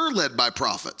 they were led by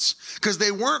prophets because they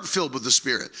weren't filled with the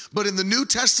Spirit. But in the New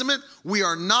Testament, we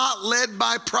are not led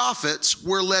by prophets.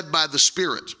 We're led by the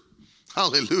Spirit.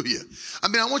 Hallelujah.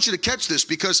 I want you to catch this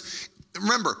because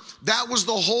remember, that was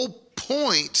the whole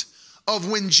point of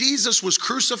when Jesus was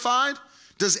crucified.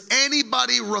 Does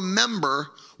anybody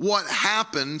remember what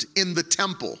happened in the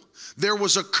temple? There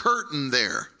was a curtain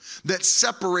there that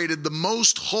separated the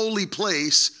most holy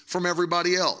place from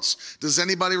everybody else. Does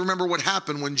anybody remember what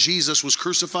happened when Jesus was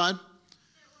crucified?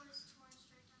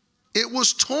 It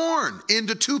was torn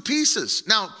into two pieces.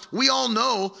 Now, we all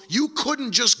know you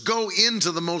couldn't just go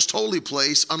into the most holy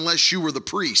place unless you were the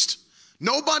priest.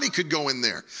 Nobody could go in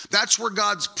there. That's where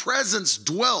God's presence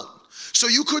dwelt. So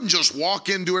you couldn't just walk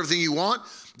in, do everything you want.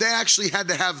 They actually had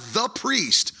to have the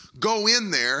priest go in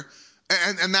there,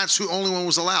 and that's who only one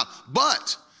was allowed.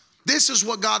 But this is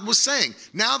what God was saying.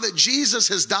 Now that Jesus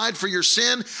has died for your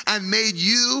sin and made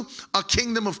you a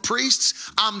kingdom of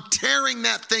priests, I'm tearing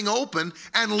that thing open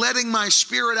and letting my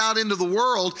Spirit out into the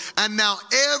world. And now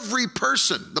every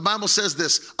person, the Bible says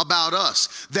this about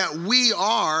us, that we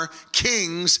are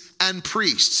kings and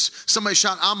priests. Somebody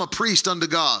shout, I'm a priest unto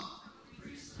God.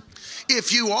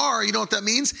 If you are, you know what that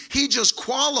means? He just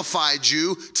qualified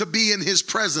you to be in his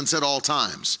presence at all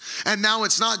times. And now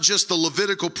it's not just the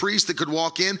Levitical priest that could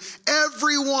walk in.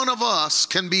 Every one of us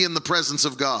can be in the presence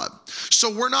of God. So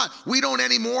we don't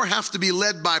anymore have to be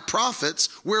led by prophets.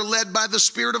 We're led by the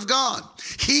Spirit of God.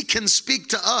 He can speak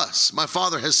to us. My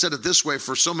father has said it this way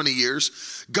for so many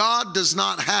years. God does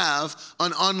not have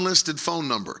an unlisted phone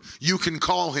number. You can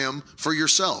call him for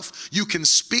yourself. You can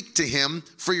speak to him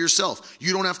for yourself.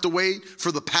 You don't have to wait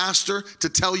for the pastor to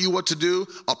tell you what to do,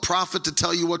 a prophet to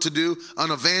tell you what to do,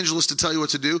 an evangelist to tell you what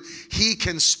to do. He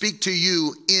can speak to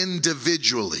you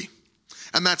individually.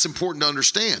 And that's important to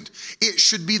understand. It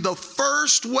should be the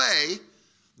first way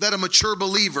that a mature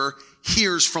believer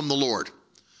hears from the Lord.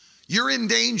 You're in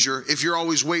danger if you're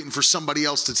always waiting for somebody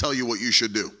else to tell you what you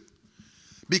should do.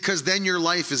 Because then your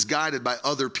life is guided by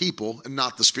other people and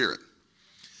not the Spirit.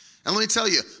 And let me tell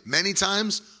you, many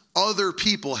times, other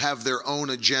people have their own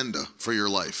agenda for your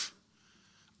life.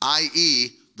 I.e.,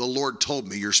 the Lord told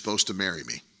me you're supposed to marry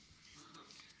me.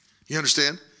 You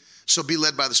understand? So be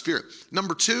led by the Spirit.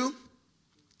 Number 2,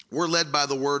 we're led by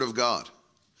the Word of God.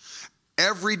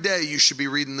 Every day you should be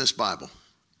reading this Bible.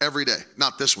 Every day.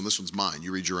 Not this one. This one's mine.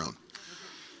 You read your own.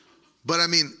 But I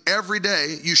mean, every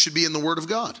day you should be in the Word of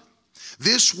God.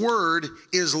 This Word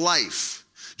is life.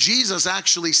 Jesus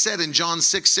actually said in John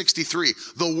 6:63,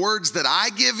 the words that I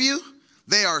give you,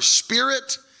 they are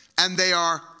spirit and they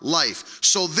are life.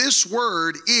 So this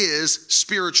Word is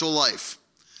spiritual life.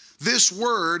 This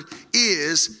Word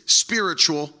is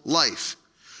spiritual life.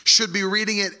 Should be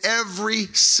reading it every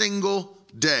single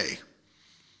day.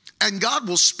 And God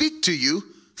will speak to you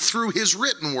through His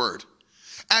written Word.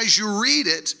 As you read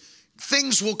it,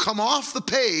 things will come off the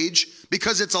page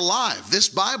because it's alive. This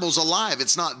Bible's alive.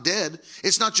 It's not dead.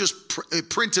 It's not just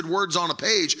printed words on a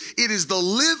page. It is the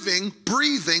living,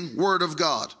 breathing Word of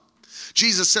God.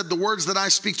 Jesus said, the words that I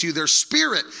speak to you, they're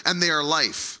spirit and they are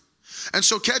life. And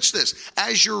so catch this.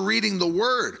 As you're reading the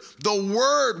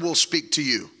Word will speak to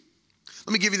you.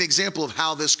 Let me give you an example of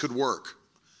how this could work.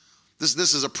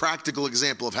 This is a practical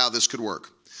example of how this could work.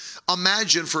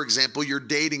 Imagine, for example, you're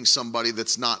dating somebody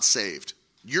that's not saved.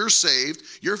 You're saved,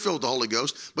 you're filled with the Holy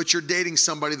Ghost, but you're dating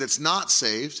somebody that's not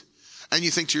saved, and you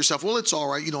think to yourself, well, it's all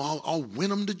right, I'll win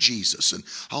them to Jesus, and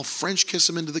I'll French kiss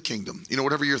them into the kingdom,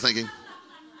 whatever you're thinking.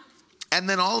 And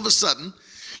then all of a sudden,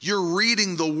 you're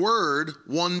reading the Word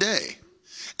one day,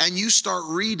 and you start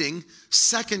reading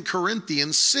 2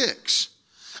 Corinthians 6,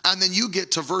 and then you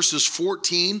get to verses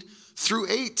 14 through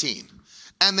 18,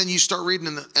 and then you start reading,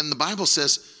 and the Bible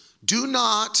says, do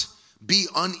not be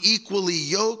unequally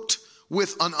yoked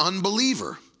with an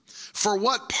unbeliever. For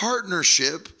what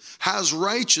partnership has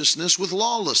righteousness with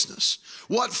lawlessness?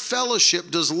 What fellowship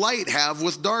does light have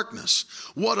with darkness?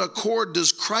 What accord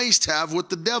does Christ have with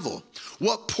the devil?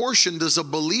 What portion does a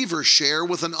believer share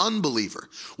with an unbeliever?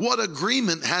 What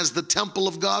agreement has the temple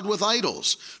of God with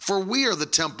idols? For we are the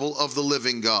temple of the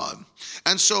living God.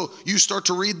 And so you start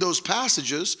to read those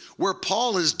passages where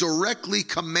Paul is directly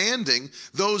commanding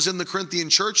those in the Corinthian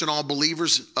church and all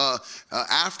believers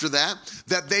after that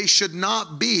they should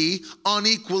not be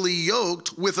unequally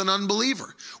yoked with an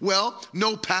unbeliever. Well,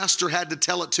 no pastor had to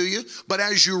tell it to you, but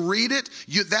as you read it,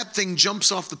 that thing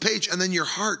jumps off the page, and then your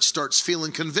heart starts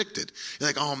feeling convicted. You're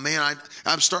like, oh man,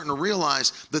 I'm starting to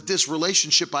realize that this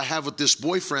relationship I have with this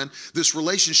boyfriend, this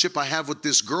relationship I have with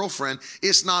this girlfriend,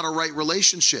 it's not a right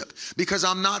relationship, because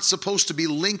I'm not supposed to be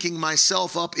linking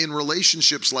myself up in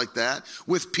relationships like that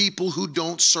with people who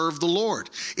don't serve the Lord.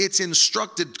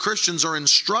 Christians are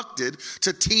instructed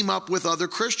to team up with other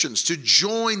Christians, to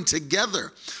join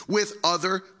together with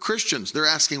other Christians. They're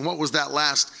asking, what was that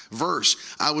last verse?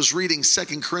 I was reading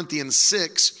 2 Corinthians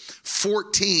 6,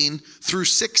 14 through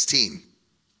 16.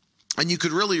 And you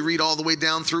could really read all the way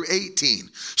down through 18.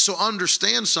 So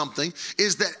understand something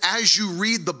is that as you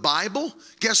read the Bible,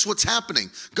 guess what's happening?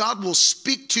 God will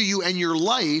speak to you and your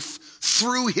life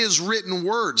through His written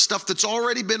word, stuff that's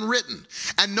already been written.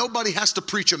 And nobody has to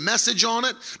preach a message on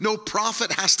it. No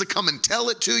prophet has to come and tell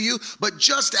it to you. But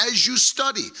just as you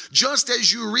study, just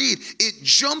as you read, it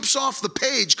jumps off the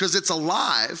page because it's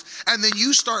alive. And then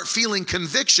you start feeling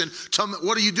conviction.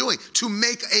 What are you doing? To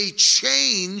make a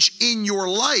change in your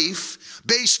life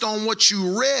based on what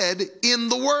you read in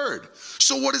the Word.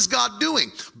 So what is God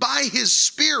doing? By His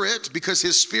Spirit, because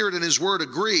His Spirit and His Word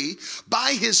agree,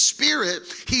 by His Spirit,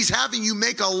 He's having you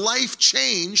make a life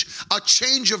change, a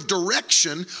change of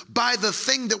direction by the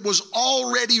thing that was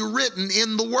already written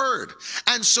in the Word.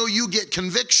 And so you get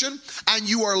conviction and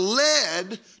you are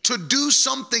led to do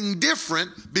something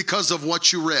different because of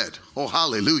what you read. Oh,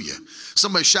 hallelujah.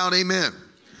 Somebody shout amen.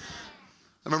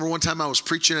 I remember one time I was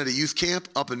preaching at a youth camp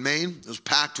up in Maine. It was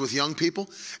packed with young people.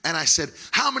 And I said,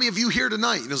 how many of you here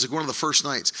tonight? And it was like one of the first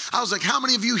nights. I was like, how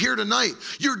many of you here tonight?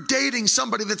 You're dating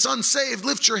somebody that's unsaved.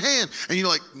 Lift your hand. And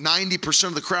like 90%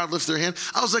 of the crowd lift their hand.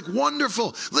 I was like,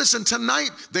 wonderful. Listen,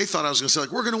 tonight, they thought I was going to say,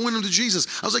 we're going to win them to Jesus.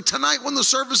 I was like, tonight when the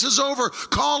service is over,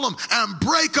 call them and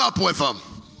break up with them.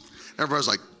 Everybody's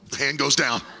like, hand goes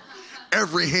down.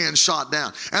 Every hand shot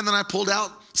down. And then I pulled out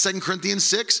 2 Corinthians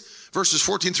 6. Verses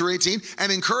 14 through 18,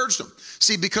 and encouraged them.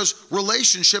 See, because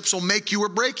relationships will make you or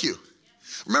break you.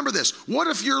 Remember this. What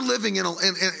if you're living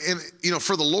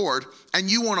for the Lord, and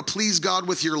you want to please God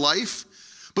with your life,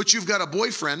 but you've got a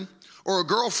boyfriend or a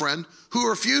girlfriend who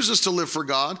refuses to live for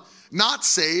God, not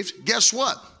saved? Guess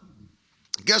what?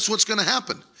 Guess what's going to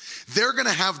happen? They're going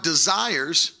to have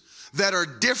desires that are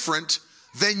different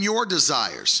than your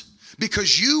desires.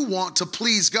 Because you want to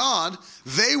please God,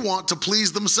 they want to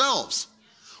please themselves.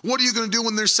 What are you going to do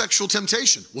when there's sexual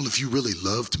temptation? Well, if you really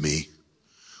loved me,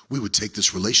 we would take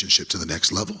this relationship to the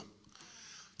next level.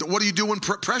 What do you do when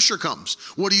pressure comes?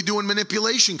 What do you do when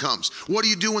manipulation comes? What do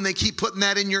you do when they keep putting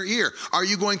that in your ear? Are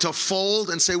you going to fold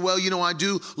and say, well, I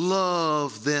do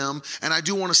love them and I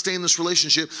do want to stay in this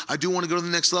relationship. I do want to go to the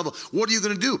next level. What are you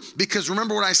going to do? Because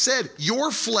remember what I said,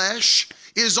 your flesh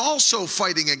is also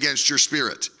fighting against your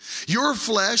spirit. Your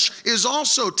flesh is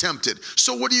also tempted.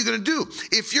 So what are you going to do?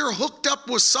 If you're hooked up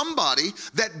with somebody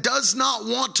that does not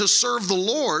want to serve the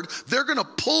Lord, they're going to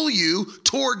pull you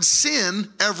towards sin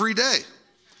every day.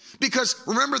 Because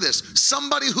remember this,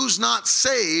 somebody who's not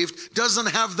saved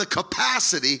doesn't have the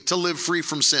capacity to live free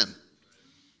from sin.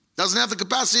 Doesn't have the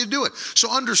capacity to do it.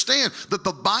 So understand that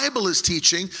the Bible is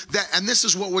teaching that, and this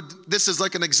is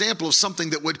like an example of something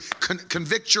that would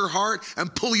convict your heart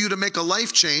and pull you to make a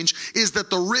life change, is that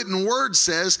the written word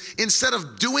says, instead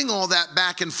of doing all that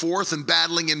back and forth and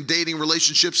battling and dating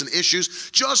relationships and issues,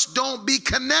 just don't be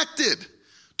connected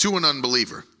to an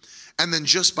unbeliever. And then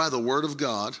just by the word of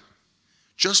God,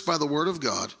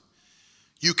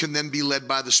 you can then be led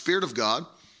by the Spirit of God,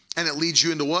 and it leads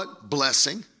you into what?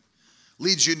 Blessing.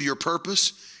 Leads you into your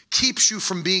purpose, keeps you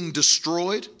from being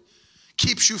destroyed,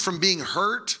 keeps you from being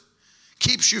hurt,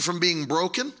 keeps you from being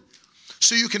broken.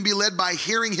 So you can be led by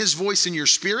hearing his voice in your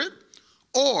spirit,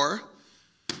 or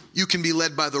you can be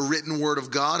led by the written word of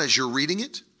God as you're reading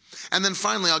it. And then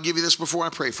finally, I'll give you this before I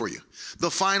pray for you. The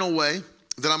final way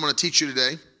that I'm going to teach you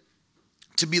today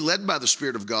to be led by the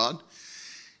Spirit of God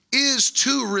is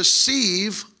to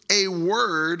receive a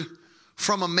word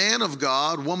from a man of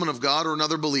God, woman of God, or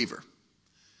another believer.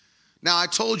 Now, I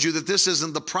told you that this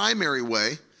isn't the primary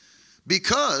way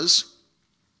because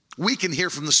we can hear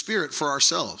from the Spirit for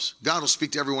ourselves. God will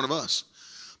speak to every one of us.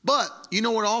 But you know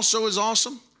what also is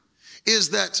awesome? Is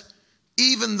that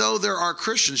even though there are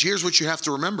Christians, here's what you have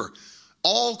to remember.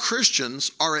 All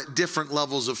Christians are at different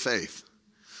levels of faith.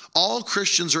 All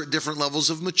Christians are at different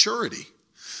levels of maturity.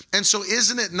 And so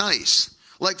isn't it nice?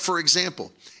 Like, for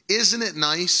example, isn't it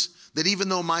nice that even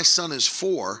though my son is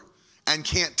 4 and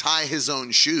can't tie his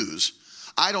own shoes,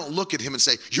 I don't look at him and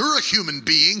say, you're a human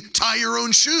being, tie your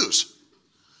own shoes.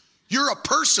 You're a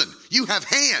person. You have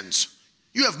hands.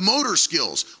 You have motor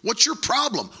skills. What's your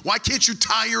problem? Why can't you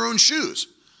tie your own shoes?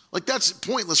 Like, that's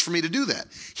pointless for me to do that.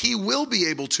 He will be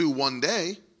able to one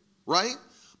day, right?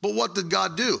 But what did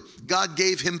God do? God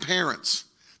gave him parents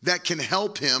that can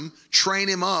help him, train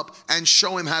him up, and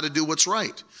show him how to do what's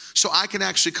right. So I can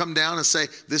actually come down and say,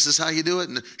 this is how you do it,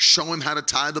 and show him how to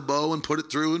tie the bow and put it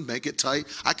through and make it tight.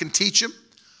 I can teach him.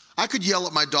 I could yell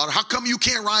at my daughter, how come you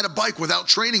can't ride a bike without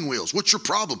training wheels? What's your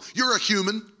problem? You're a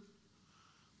human.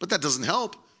 But that doesn't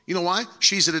help. You know why?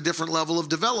 She's at a different level of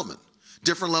development,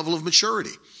 different level of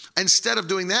maturity. Instead of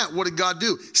doing that, what did God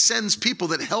do? Sends people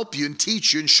that help you and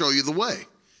teach you and show you the way.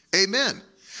 Amen.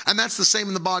 And that's the same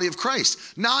in the body of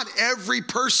Christ. Not every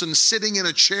person sitting in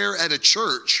a chair at a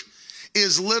church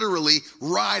is literally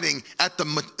riding at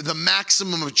the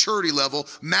maximum maturity level,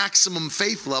 maximum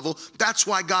faith level. That's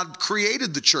why God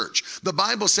created the church. The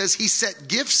Bible says he set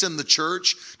gifts in the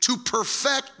church to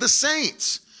perfect the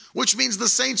saints, which means the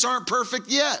saints aren't perfect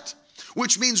yet.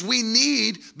 Which means we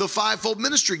need the fivefold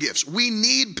ministry gifts. We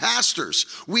need pastors.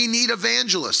 We need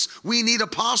evangelists. We need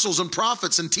apostles and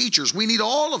prophets and teachers. We need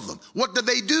all of them. What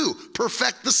do?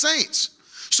 Perfect the saints.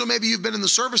 So maybe you've been in the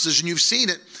services and you've seen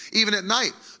it even at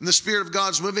night. And the Spirit of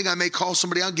God's moving. I may call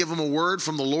somebody out, give them a word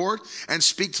from the Lord and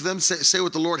speak to them, say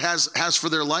what the Lord has for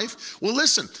their life. Well,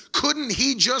 listen, couldn't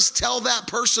he just tell that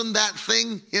person that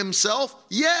thing himself?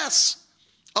 Yes.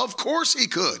 Of course he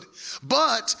could.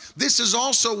 But this is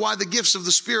also why the gifts of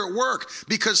the Spirit work,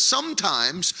 because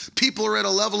sometimes people are at a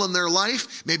level in their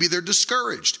life, maybe they're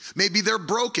discouraged, maybe they're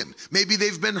broken, maybe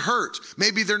they've been hurt,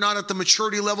 maybe they're not at the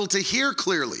maturity level to hear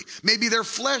clearly, maybe their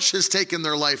flesh has taken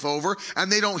their life over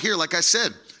and they don't hear, like I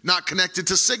said, not connected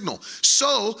to signal.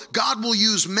 So God will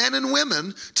use men and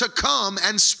women to come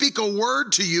and speak a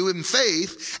word to you in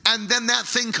faith, and then that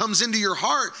thing comes into your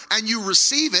heart and you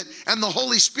receive it, and the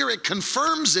Holy Spirit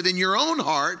confirms it in your own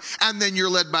heart, and then you're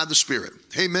led by the Spirit.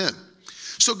 Amen.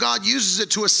 So God uses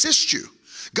it to assist you.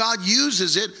 God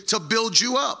uses it to build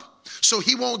you up. So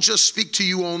he won't just speak to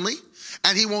you only,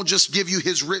 and he won't just give you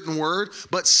his written word,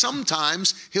 but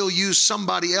sometimes he'll use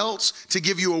somebody else to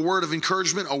give you a word of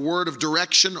encouragement, a word of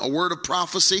direction, a word of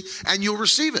prophecy, and you'll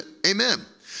receive it. Amen.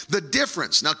 The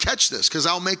difference, now catch this, because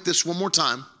I'll make this one more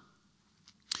time.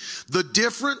 The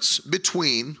difference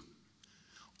between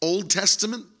Old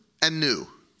Testament and New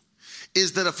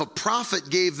is that if a prophet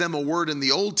gave them a word in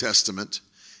the Old Testament,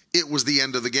 it was the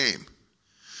end of the game.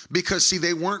 Because see,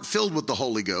 they weren't filled with the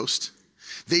Holy Ghost.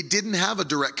 They didn't have a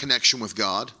direct connection with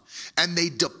God, and they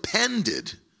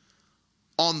depended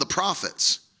on the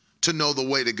prophets to know the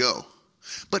way to go.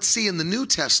 But see, in the New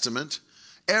Testament,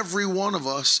 every one of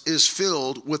us is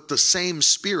filled with the same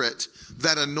Spirit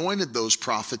that anointed those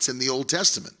prophets in the Old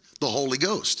Testament, the Holy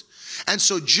Ghost. And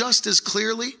so just as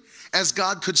clearly as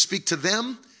God could speak to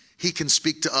them, he can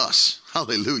speak to us.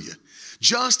 Hallelujah.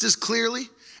 Just as clearly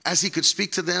as he could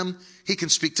speak to them, he can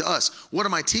speak to us. What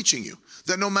am I teaching you?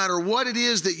 That no matter what it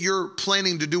is that you're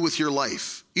planning to do with your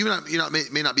life, you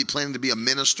may not be planning to be a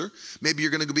minister. Maybe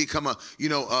you're going to become a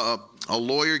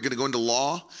lawyer. You're going to go into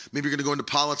law. Maybe you're going to go into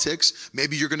politics.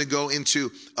 Maybe you're going to go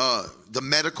into the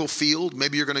medical field.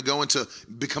 Maybe you're going to go into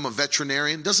become a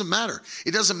veterinarian. Doesn't matter.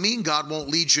 It doesn't mean God won't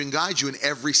lead you and guide you in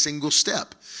every single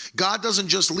step. God doesn't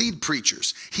just lead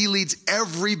preachers. He leads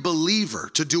every believer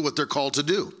to do what they're called to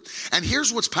do. And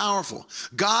here's what's powerful.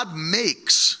 God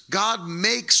makes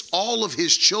all of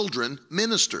his children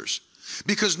ministers.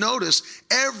 Because notice,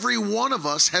 every one of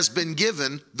us has been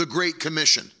given the Great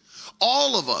Commission.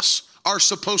 All of us are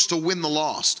supposed to win the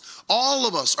lost. All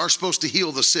of us are supposed to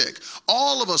heal the sick.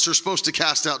 All of us are supposed to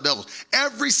cast out devils.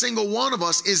 Every single one of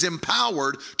us is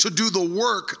empowered to do the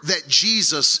work that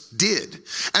Jesus did.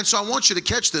 And so I want you to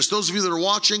catch this. Those of you that are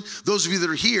watching, those of you that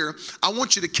are here, I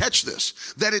want you to catch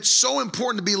this, that it's so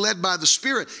important to be led by the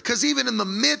Spirit, because even in the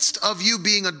midst of you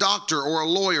being a doctor or a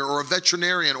lawyer or a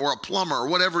veterinarian or a plumber or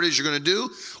whatever it is you're going to do,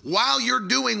 while you're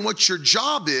doing what your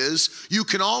job is, you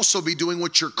can also be doing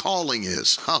what your calling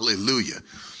is. Hallelujah.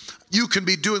 You can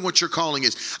be doing what your calling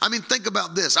is. I mean, think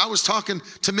about this. I was talking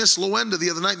to Miss Luenda the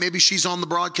other night. Maybe she's on the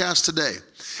broadcast today.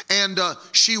 And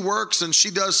she works and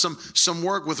she does some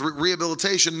work with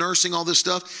rehabilitation, nursing, all this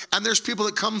stuff. And there's people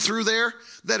that come through there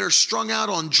that are strung out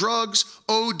on drugs,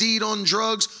 OD'd on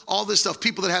drugs, all this stuff.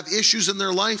 People that have issues in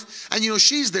their life. And,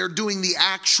 she's there doing the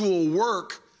actual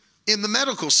work in the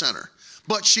medical center.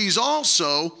 But she's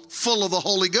also full of the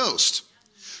Holy Ghost.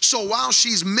 So while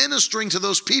she's ministering to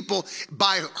those people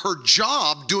by her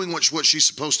job, doing what she's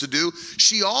supposed to do,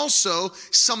 she also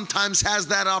sometimes has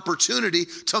that opportunity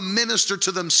to minister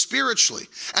to them spiritually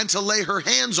and to lay her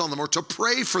hands on them or to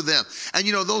pray for them. And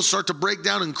they'll start to break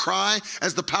down and cry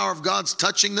as the power of God's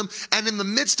touching them. And in the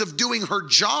midst of doing her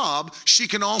job, she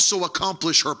can also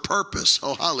accomplish her purpose.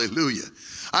 Oh, hallelujah.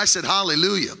 I said,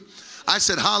 hallelujah. I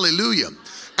said, hallelujah.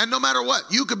 And no matter what,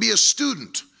 you could be a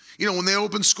student. When they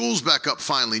open schools back up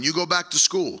finally and you go back to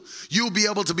school, you'll be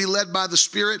able to be led by the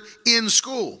Spirit in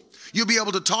school. You'll be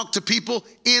able to talk to people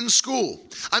in school.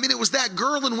 I mean, it was that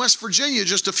girl in West Virginia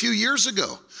just a few years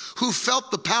ago who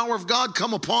felt the power of God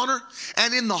come upon her.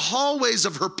 And in the hallways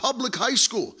of her public high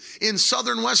school in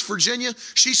southern West Virginia,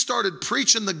 she started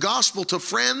preaching the gospel to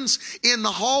friends in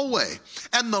the hallway.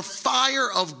 And the fire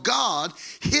of God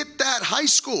hit that high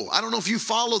school. I don't know if you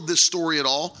followed this story at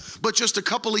all, but just a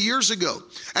couple of years ago.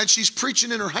 And she's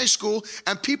preaching in her high school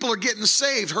and people are getting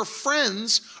saved. Her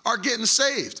friends are getting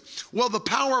saved. Well, the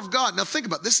power of God. Now think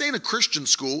about it. This ain't a Christian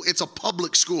school. It's a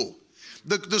public school.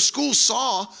 The school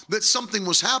saw that something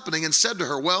was happening and said to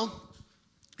her, well,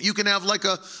 you can have like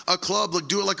a club, like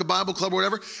do it like a Bible club or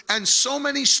whatever. And so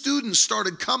many students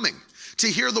started coming to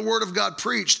hear the word of God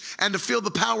preached and to feel the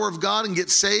power of God and get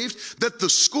saved, that the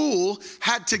school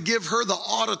had to give her the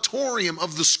auditorium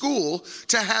of the school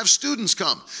to have students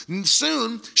come. And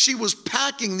soon she was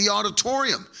packing the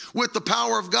auditorium with the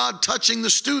power of God touching the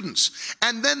students.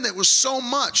 And then there was so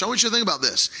much. I want you to think about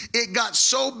this. It got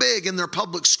so big in their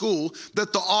public school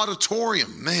that the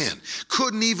auditorium,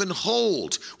 couldn't even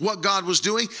hold what God was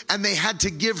doing. And they had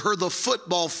to give her the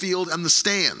football field and the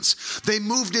stands. They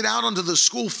moved it out onto the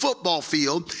school football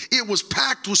field. It was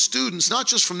packed with students, not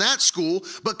just from that school,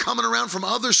 but coming around from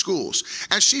other schools.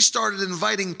 And she started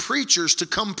inviting preachers to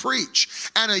come preach.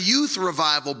 And a youth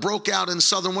revival broke out in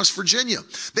southern West Virginia.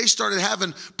 They started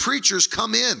having preachers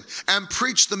come in and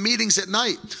preach the meetings at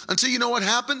night until you know what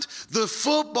happened? The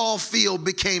football field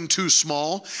became too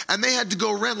small and they had to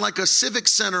go rent like a civic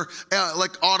center,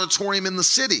 like auditorium in the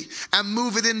city and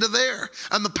move it into there.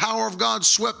 And the power of God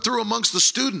swept through amongst the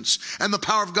students and the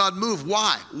power of God moved.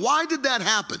 Why? Why did that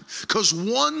happen? Because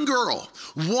one girl,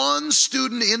 one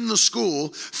student in the school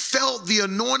felt the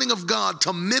anointing of God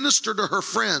to minister to her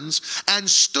friends and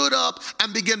stood up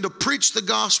and began to preach the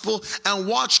gospel and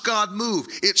watch God move.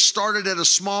 It started at a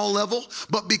small level,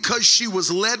 but because she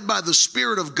was led by the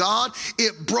Spirit of God,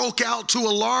 it broke out to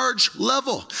a large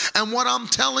level. And what I'm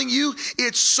telling you,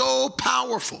 it's so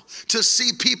powerful to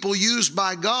see people used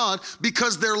by God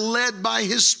because they're led by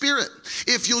His Spirit.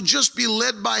 If you'll just be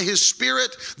led by His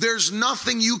Spirit, there's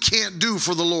nothing you can't do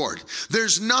for the Lord.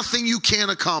 There's nothing you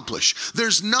can't accomplish.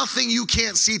 There's nothing you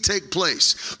can't see take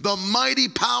place. The mighty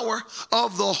power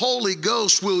of the Holy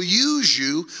Ghost will use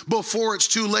you before it's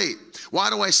too late. Why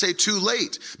do I say too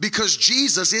late? Because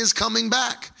Jesus is coming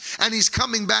back, and he's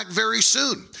coming back very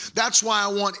soon. That's why I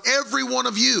want every one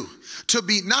of you to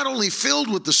be not only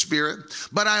filled with the Spirit,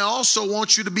 but I also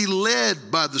want you to be led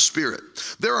by the Spirit.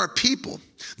 There are people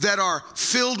that are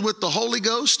filled with the Holy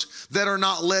Ghost that are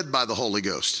not led by the Holy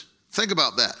Ghost. Think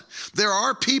about that. There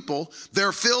are people,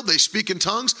 they're filled, they speak in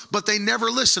tongues, but they never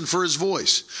listen for his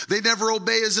voice. They never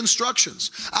obey his instructions.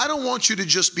 I don't want you to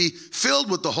just be filled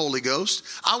with the Holy Ghost.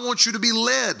 I want you to be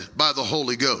led by the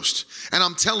Holy Ghost. And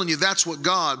I'm telling you, that's what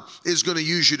God is going to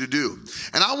use you to do.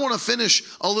 And I want to finish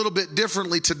a little bit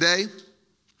differently today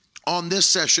on this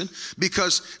session,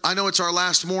 because I know it's our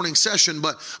last morning session,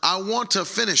 but I want to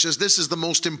finish, as this is the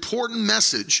most important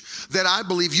message that I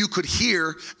believe you could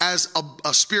hear as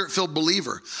a Spirit-filled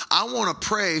believer. I want to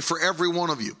pray for every one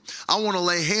of you. I want to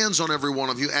lay hands on every one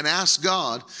of you and ask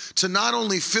God to not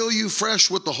only fill you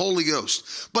fresh with the Holy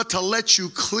Ghost, but to let you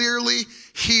clearly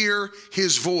hear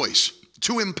his voice,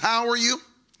 to empower you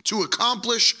to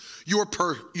accomplish your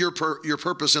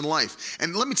purpose in life.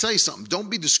 And let me tell you something, don't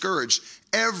be discouraged.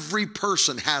 Every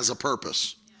person has a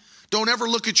purpose. Don't ever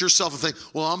look at yourself and think,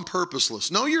 well, I'm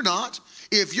purposeless. No, you're not.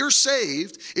 If you're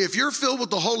saved, if you're filled with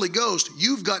the Holy Ghost,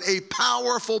 you've got a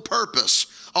powerful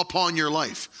purpose upon your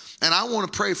life. And I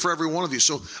want to pray for every one of you.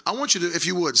 So I want you to, if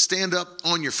you would, stand up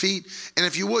on your feet. And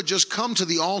if you would, just come to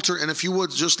the altar. And if you would,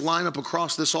 just line up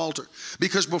across this altar.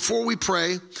 Because before we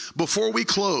pray, before we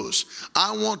close,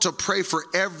 I want to pray for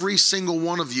every single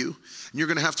one of you. And you're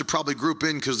going to have to probably group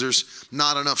in because there's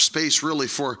not enough space really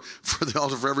for the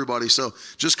altar for everybody. So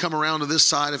just come around to this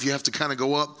side. If you have to kind of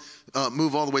go up,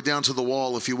 move all the way down to the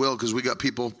wall, if you will, because we got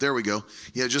people. There we go.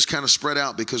 Yeah, just kind of spread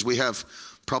out because we have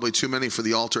probably too many for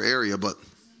the altar area. But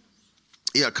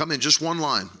yeah, come in just one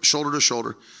line, shoulder to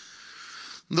shoulder.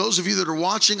 Those of you that are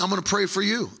watching, I'm going to pray for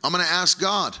you. I'm going to ask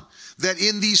God that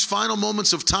in these final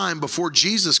moments of time before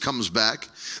Jesus comes back,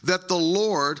 that the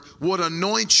Lord would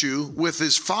anoint you with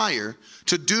his fire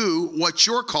to do what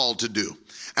you're called to do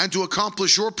and to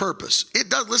accomplish your purpose. It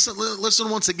does. Listen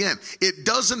once again. It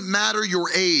doesn't matter your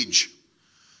age.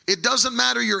 It doesn't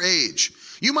matter your age.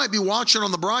 You might be watching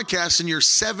on the broadcast and you're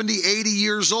 70, 80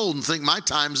 years old and think my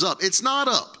time's up. It's not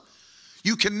up.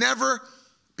 You can never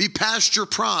be past your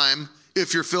prime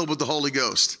if you're filled with the Holy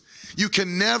Ghost. You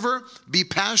can never be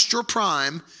past your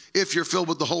prime if you're filled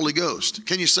with the Holy Ghost.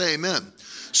 Can you say amen?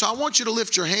 So I want you to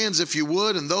lift your hands if you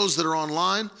would, and those that are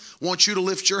online, want you to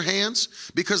lift your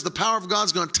hands because the power of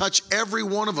God's going to touch every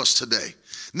one of us today.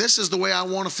 And this is the way I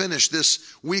want to finish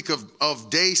this week of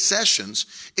day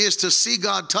sessions, is to see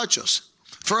God touch us,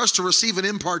 for us to receive an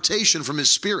impartation from his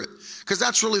Spirit, because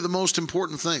that's really the most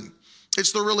important thing.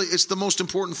 It's the most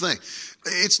important thing.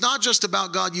 It's not just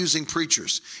about God using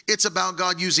preachers. It's about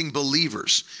God using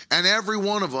believers. And every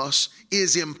one of us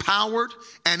is empowered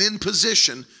and in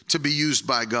position to be used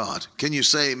by God. Can you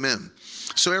say amen?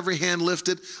 So every hand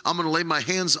lifted, I'm going to lay my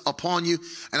hands upon you.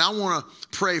 And I want to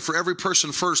pray for every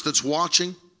person first that's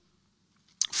watching.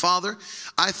 Father,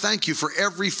 I thank you for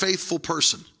every faithful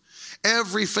person.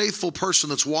 Every faithful person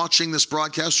that's watching this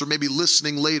broadcast or maybe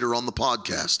listening later on the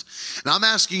podcast. And I'm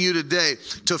asking you today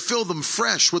to fill them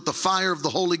fresh with the fire of the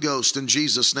Holy Ghost in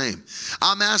Jesus' name.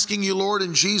 I'm asking you, Lord,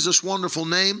 in Jesus' wonderful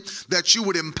name, that you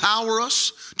would empower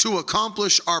us to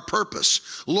accomplish our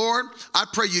purpose. Lord, I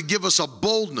pray you give us a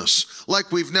boldness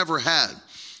like we've never had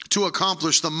to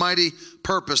accomplish the mighty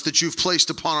purpose that you've placed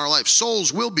upon our life.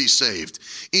 Souls will be saved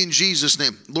in Jesus'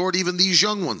 name. Lord, even these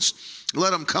young ones,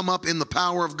 let them come up in the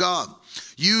power of God.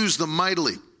 Use them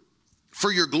mightily for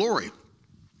your glory.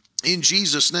 In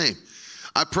Jesus' name.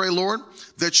 I pray, Lord,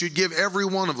 that you'd give every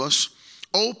one of us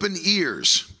open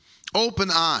ears, open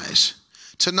eyes,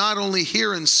 to not only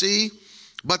hear and see,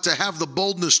 but to have the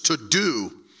boldness to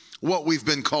do what we've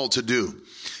been called to do.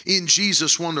 In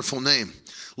Jesus' wonderful name.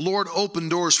 Lord, open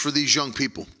doors for these young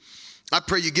people. I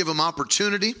pray you give them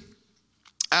opportunity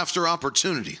after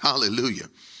opportunity. Hallelujah.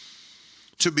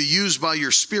 To be used by your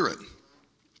Spirit.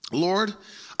 Lord,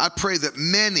 I pray that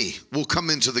many will come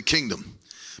into the kingdom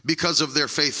because of their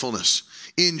faithfulness.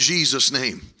 In Jesus'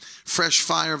 name, fresh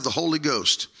fire of the Holy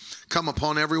Ghost come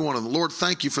upon every one of them. Lord,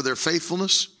 thank you for their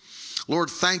faithfulness. Lord,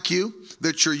 thank you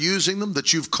that you're using them,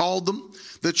 that you've called them,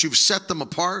 that you've set them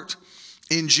apart.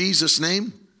 In Jesus'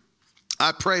 name,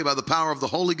 I pray by the power of the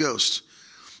Holy Ghost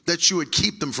that you would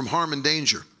keep them from harm and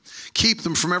danger. Keep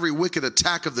them from every wicked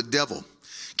attack of the devil.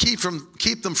 Keep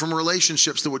them from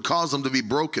relationships that would cause them to be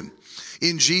broken.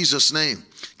 In Jesus' name.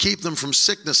 Keep them from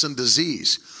sickness and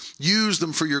disease. Use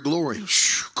them for your glory. In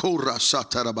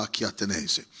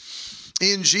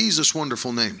Jesus'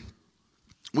 wonderful name.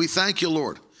 We thank you,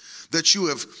 Lord, that you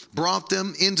have brought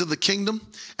them into the kingdom,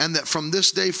 and that from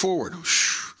this day forward,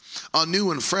 a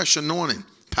new and fresh anointing,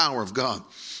 power of God,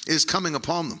 is coming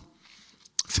upon them.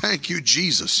 Thank you,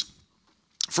 Jesus,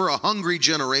 for a hungry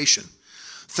generation.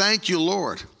 Thank you,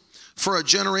 Lord, for a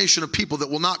generation of people that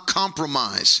will not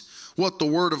compromise what the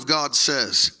Word of God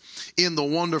says, in the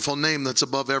wonderful name that's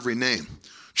above every name.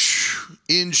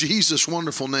 In Jesus'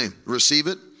 wonderful name. Receive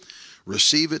it,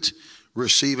 receive it,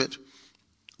 receive it.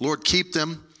 Lord, keep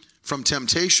them from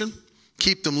temptation.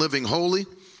 Keep them living holy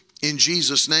in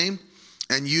Jesus' name,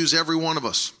 and use every one of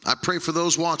us. I pray for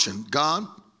those watching. God,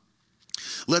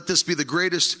 let this be the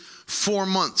greatest 4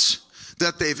 months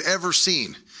that they've ever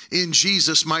seen in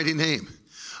Jesus' mighty name.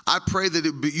 I pray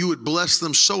that you would bless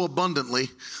them so abundantly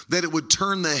that it would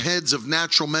turn the heads of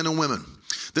natural men and women,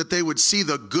 that they would see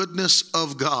the goodness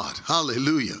of God.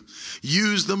 Hallelujah.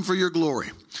 Use them for your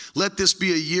glory. Let this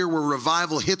be a year where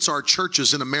revival hits our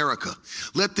churches in America.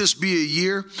 Let this be a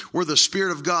year where the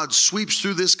Spirit of God sweeps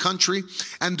through this country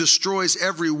and destroys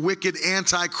every wicked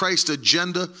antichrist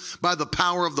agenda by the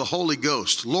power of the Holy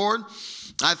Ghost. Lord,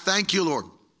 I thank you, Lord.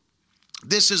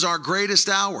 This is our greatest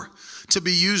hour to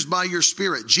be used by your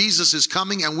Spirit. Jesus is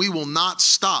coming, and we will not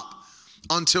stop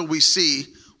until we see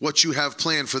what you have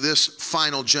planned for this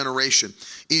final generation.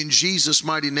 In Jesus'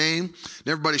 mighty name. And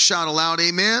everybody shout aloud,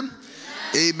 amen.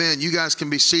 Amen. You guys can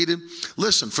be seated.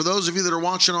 Listen, for those of you that are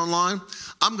watching online,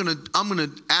 I'm gonna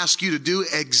ask you to do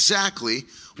exactly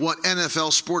what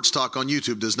NFL Sports Talk on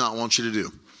YouTube does not want you to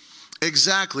do.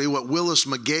 Exactly what Willis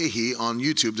McGahee on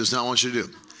YouTube does not want you to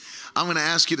do. I'm going to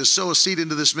ask you to sow a seed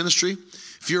into this ministry.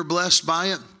 If you're blessed by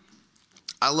it,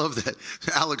 I love that.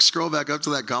 Alex, scroll back up to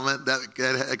that comment.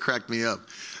 That cracked me up.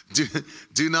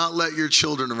 Do not let your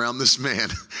children around this man.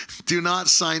 Do not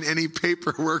sign any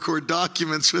paperwork or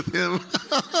documents with him.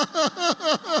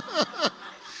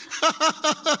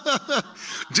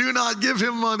 Do not give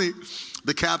him money.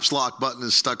 The caps lock button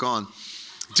is stuck on.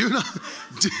 Do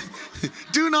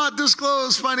not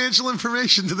disclose financial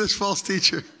information to this false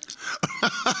teacher.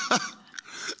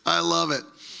 I love it.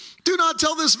 Do not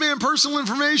tell this man personal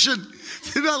information.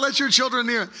 Do not let your children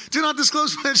near. Do not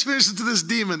disclose financial information to this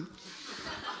demon.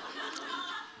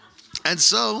 And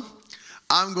so,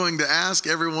 I'm going to ask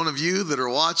every one of you that are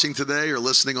watching today or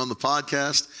listening on the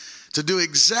podcast to do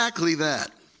exactly that.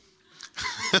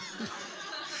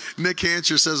 Nick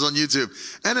Hancher says on YouTube,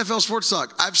 NFL Sports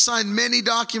Talk, I've signed many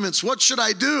documents. What should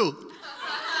I do?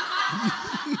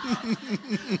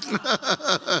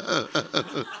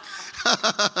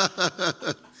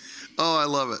 Oh, I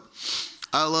love it.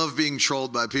 I love being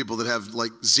trolled by people that have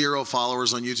like 0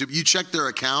 followers on YouTube. You check their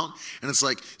account and it's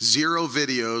like 0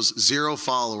 videos, 0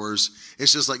 followers.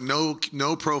 It's just like no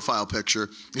profile picture.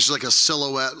 It's just like a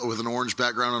silhouette with an orange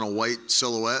background and a white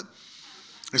silhouette.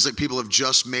 It's like people have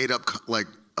just made up like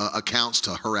accounts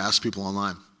to harass people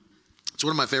online. It's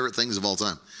one of my favorite things of all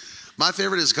time. My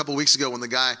favorite is a couple weeks ago when the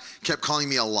guy kept calling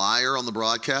me a liar on the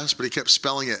broadcast, but he kept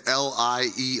spelling it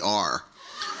L-I-E-R,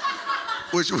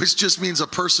 which just means a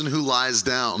person who lies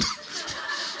down.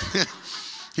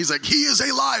 He's like, he is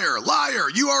a liar, liar,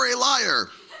 you are a liar.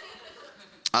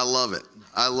 I love it.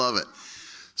 I love it.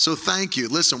 So thank you.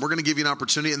 Listen, we're going to give you an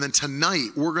opportunity, and then tonight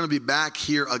we're going to be back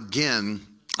here again.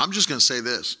 I'm just going to say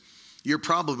this. You're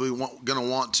probably going to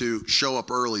want to show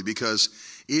up early because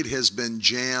it has been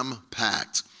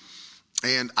jam-packed.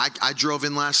 And I drove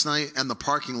in last night, and the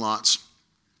parking lots,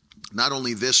 not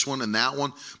only this one and that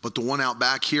one, but the one out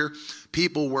back here,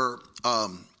 people were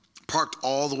parked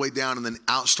all the way down and then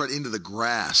out straight into the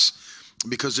grass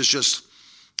because it's just,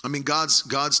 I mean,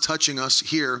 God's touching us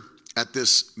here at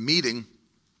this meeting,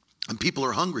 and people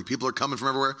are hungry. People are coming from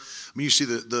everywhere. I mean, you see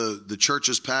the church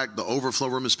is packed, the overflow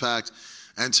room is packed,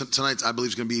 and tonight I believe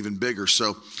is going to be even bigger.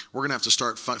 So we're going to have to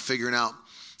start figuring out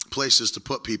places to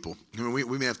put people. I mean,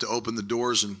 we may have to open the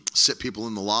doors and sit people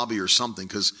in the lobby or something,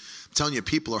 because I'm telling you,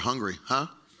 people are hungry. Huh?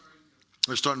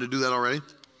 They're starting to do that already?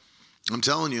 I'm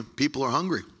telling you, people are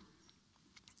hungry.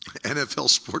 NFL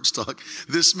Sports Talk.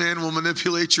 This man will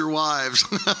manipulate your wives.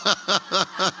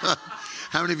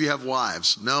 How many of you have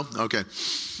wives? No? Okay.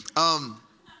 I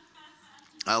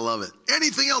love it.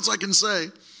 Anything else I can say?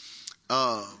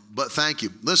 But thank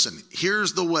you. Listen,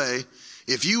 here's the way.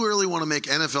 If you really want to make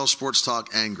NFL Sports Talk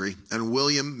angry and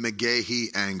William McGahee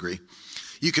angry,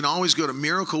 you can always go to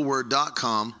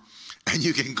miracleword.com and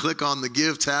you can click on the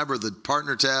Give tab or the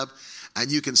Partner tab,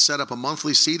 and you can set up a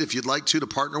monthly seed if you'd like to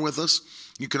partner with us.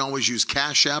 You can always use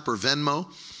Cash App or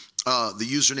Venmo. The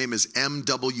username is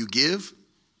MWGive.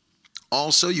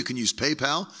 Also, you can use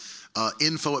PayPal.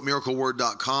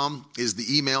 Info@miracleword.com is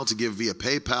the email to give via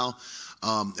PayPal.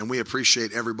 And we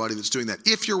appreciate everybody that's doing that.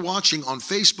 If you're watching on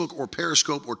Facebook or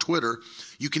Periscope or Twitter,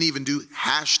 you can even do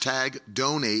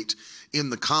 #donate in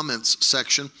the comments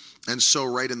section, and so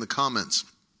right in the comments.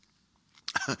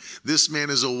 This man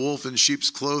is a wolf in sheep's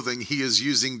clothing. He is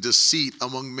using deceit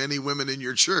among many women in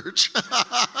your church.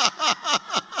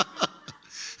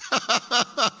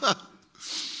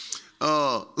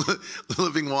 Oh,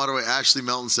 Living Waterway, Ashley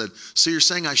Melton said, so you're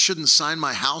saying I shouldn't sign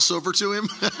my house over to him?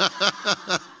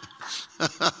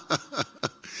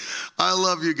 I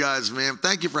love you guys, man.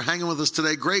 Thank you for hanging with us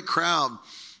today. Great crowd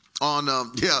on,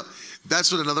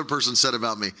 that's what another person said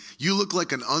about me. You look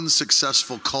like an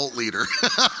unsuccessful cult leader.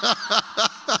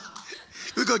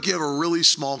 You look like you have a really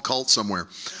small cult somewhere.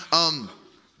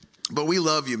 But we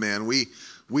love you, man. We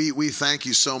thank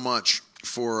you so much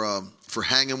for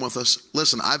hanging with us.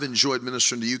 Listen, I've enjoyed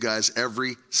ministering to you guys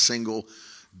every single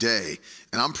day,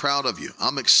 and I'm proud of you.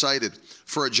 I'm excited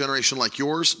for a generation like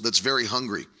yours that's very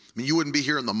hungry. I mean, you wouldn't be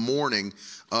here in the morning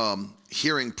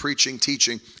hearing, preaching,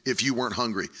 teaching if you weren't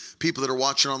hungry. People that are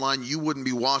watching online, you wouldn't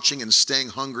be watching and staying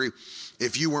hungry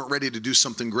if you weren't ready to do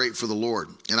something great for the Lord.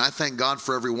 And I thank God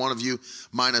for every one of you,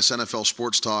 minus NFL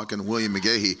Sports Talk and William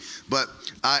McGahee. But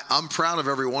I'm proud of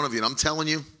every one of you, and I'm telling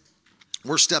you,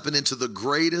 we're stepping into the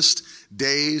greatest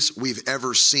days we've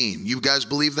ever seen. You guys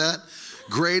believe that?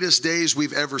 Greatest days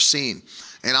we've ever seen.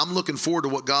 And I'm looking forward to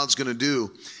what God's going to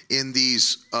do in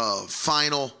these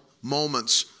final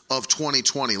moments of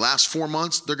 2020. Last 4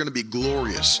 months, they're going to be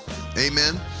glorious.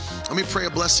 Amen. Let me pray a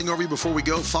blessing over you before we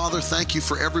go. Father, thank you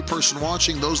for every person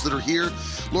watching, those that are here.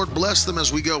 Lord, bless them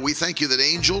as we go. We thank you that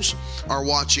angels are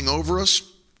watching over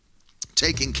us,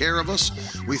 taking care of us.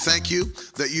 We thank you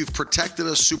that you've protected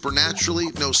us supernaturally.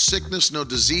 No sickness, no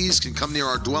disease can come near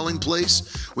our dwelling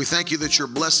place. We thank you that you're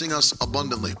blessing us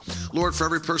abundantly. Lord, for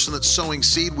every person that's sowing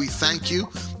seed, we thank you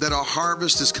that our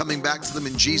harvest is coming back to them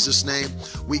in Jesus' name.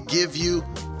 We give you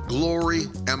glory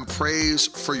and praise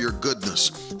for your goodness.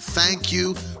 Thank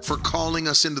you for calling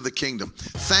us into the kingdom.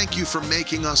 Thank you for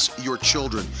making us your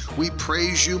children. We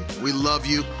praise you. We love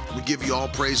you. We give you all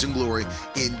praise and glory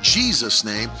in Jesus'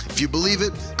 name. If you believe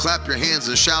it, clap your hands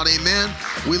and shout amen.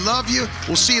 We love you.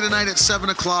 We'll see you tonight at 7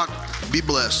 o'clock. Be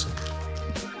blessed.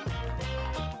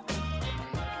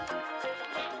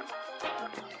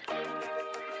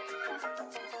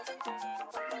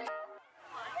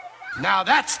 Now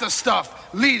that's the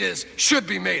stuff leaders should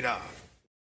be made of.